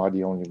 or am I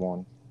the only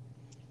one?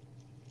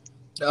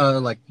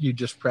 Like you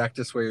just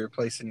practice where you're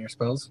placing your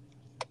spells?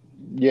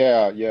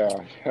 Yeah.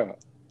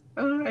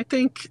 I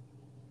think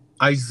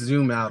I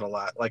zoom out a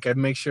lot. Like I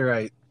make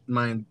sure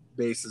my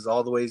base is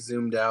all the way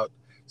zoomed out,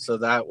 so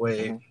that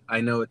way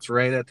I know it's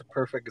right at the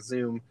perfect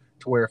zoom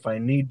to where if I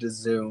need to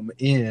zoom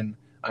in,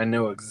 I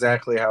know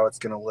exactly how it's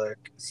going to look.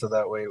 So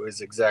that way it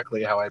was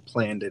exactly how I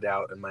planned it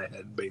out in my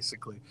head,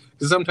 basically.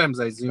 Because sometimes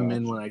I zoom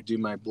in when I do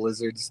my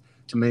blizzards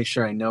to make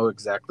sure I know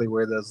exactly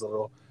where those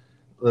little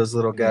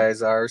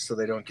guys are, so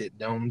they don't get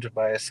domed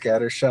by a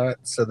scatter shot.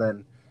 So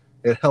then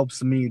it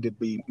helps me to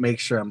make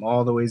sure I'm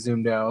all the way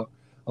zoomed out.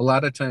 A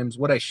lot of times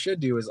what I should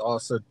do is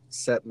also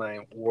set my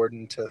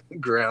warden to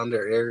ground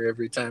or air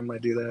every time I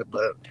do that,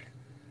 but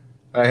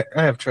I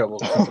have trouble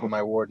keeping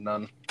my warden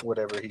on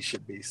whatever he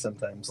should be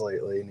sometimes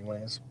lately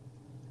anyways.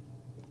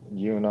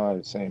 You and I are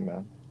the same,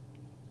 man.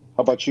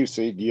 How about you,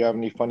 C? Do you have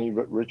any funny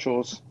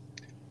rituals?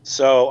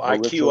 So I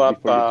queue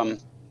up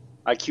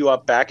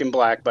Back in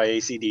Black by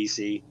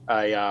AC/DC.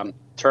 I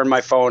turn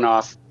my phone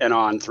off and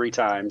on 3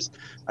 times.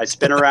 I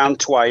spin around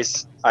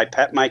twice. I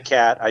pet my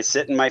cat. I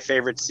sit in my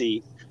favorite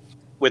seat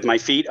with my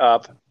feet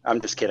up. I'm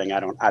just kidding.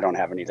 I don't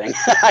have anything.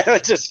 I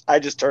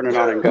just turn it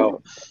on and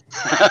go.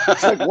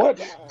 It's like what?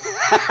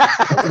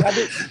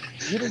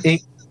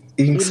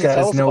 Ink's got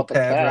his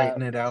notepad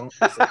writing it out.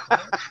 Like,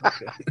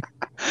 okay.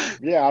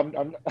 Yeah,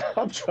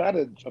 I'm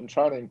trying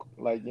to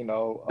like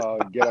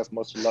get as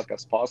much luck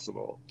as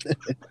possible.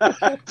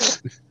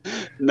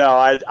 No,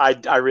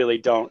 I really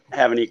don't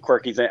have any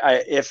quirky thing.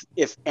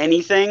 If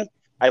anything,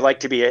 I like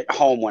to be at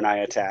home when I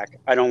attack.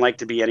 I don't like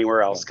to be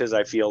anywhere else because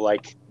I feel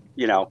like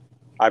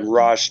I'm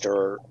rushed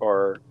or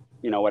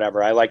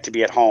whatever. I like to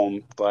be at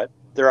home, but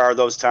there are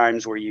those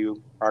times where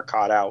you are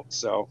caught out.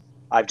 So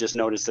I've just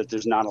noticed that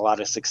there's not a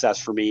lot of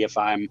success for me if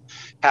I'm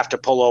have to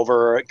pull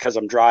over because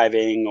I'm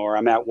driving or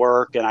I'm at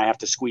work and I have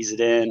to squeeze it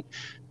in.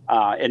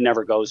 It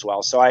never goes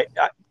well. So I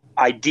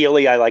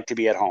ideally I like to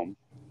be at home.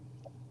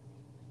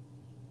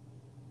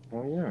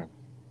 Oh yeah.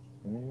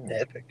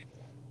 Epic.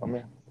 I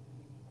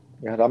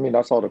mean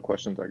that's all the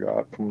questions I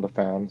got from the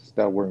fans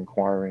that were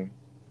inquiring.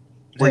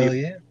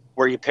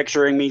 Were you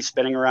picturing me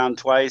spinning around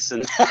twice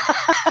and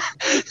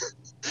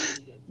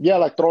yeah,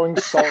 like throwing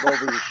salt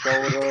over your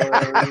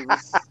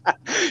shoulders,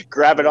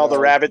 grabbing all the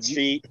rabbit's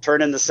feet,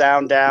 turning the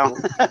sound down,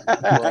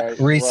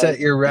 reset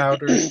your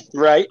router,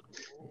 right?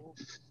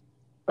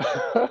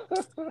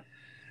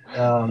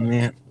 Oh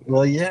man.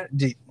 Well, yeah.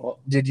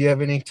 Did you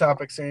have any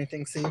topics or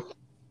anything, C?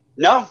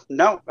 No.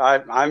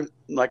 I'm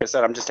like I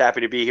said, I'm just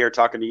happy to be here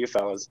talking to you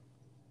fellas.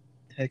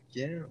 Heck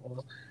yeah.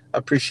 Well, I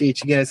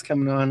appreciate you guys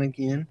coming on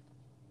again.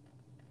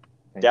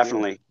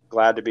 Definitely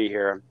glad to be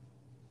here.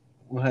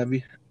 We'll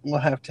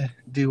have to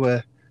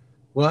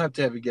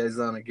have you guys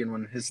on again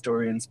when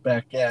Historian's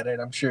back at it.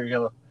 I'm sure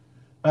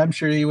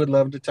he would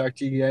love to talk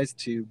to you guys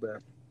too,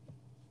 but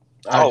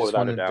I just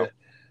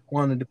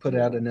wanted to put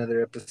out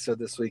another episode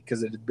this week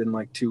because it had been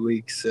like 2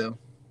 weeks. So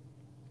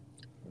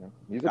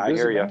I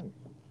hear you.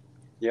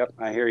 Yep,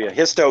 I hear you.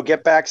 Histo,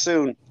 get back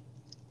soon.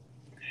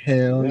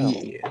 Hell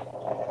yeah.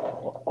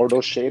 Or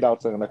those shade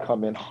outs are gonna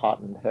come in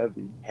hot and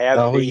heavy.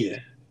 Oh yeah.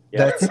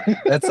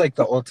 That's like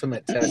the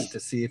ultimate test to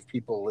see if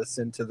people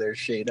listen to their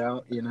shade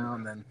out,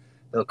 and then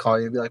they'll call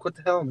you and be like, "What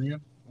the hell, man?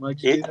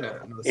 Why'd you do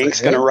that?" Ink's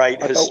gonna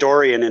write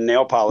Historian in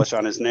nail polish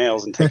on his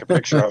nails and take a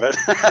picture of it.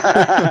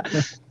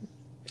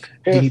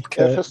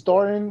 If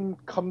Historian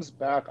comes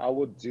back, I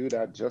would do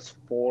that just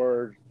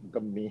for the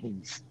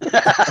memes.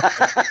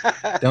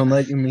 Don't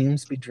let your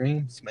memes be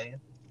dreams, man.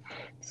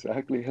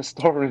 Exactly,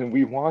 Historian.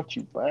 We want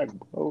you back,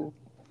 bro.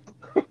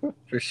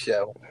 For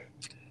sure.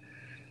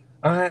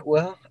 All right,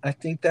 well, I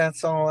think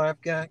that's all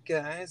I've got,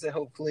 guys.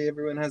 Hopefully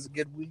everyone has a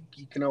good week.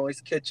 You can always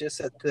catch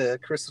us at the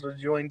Crystal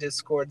Join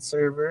Discord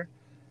server.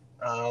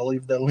 I'll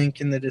leave the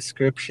link in the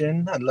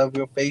description. I love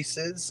your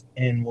faces,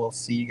 and we'll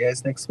see you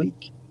guys next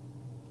week.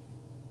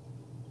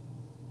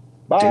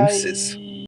 Bye. Deuces.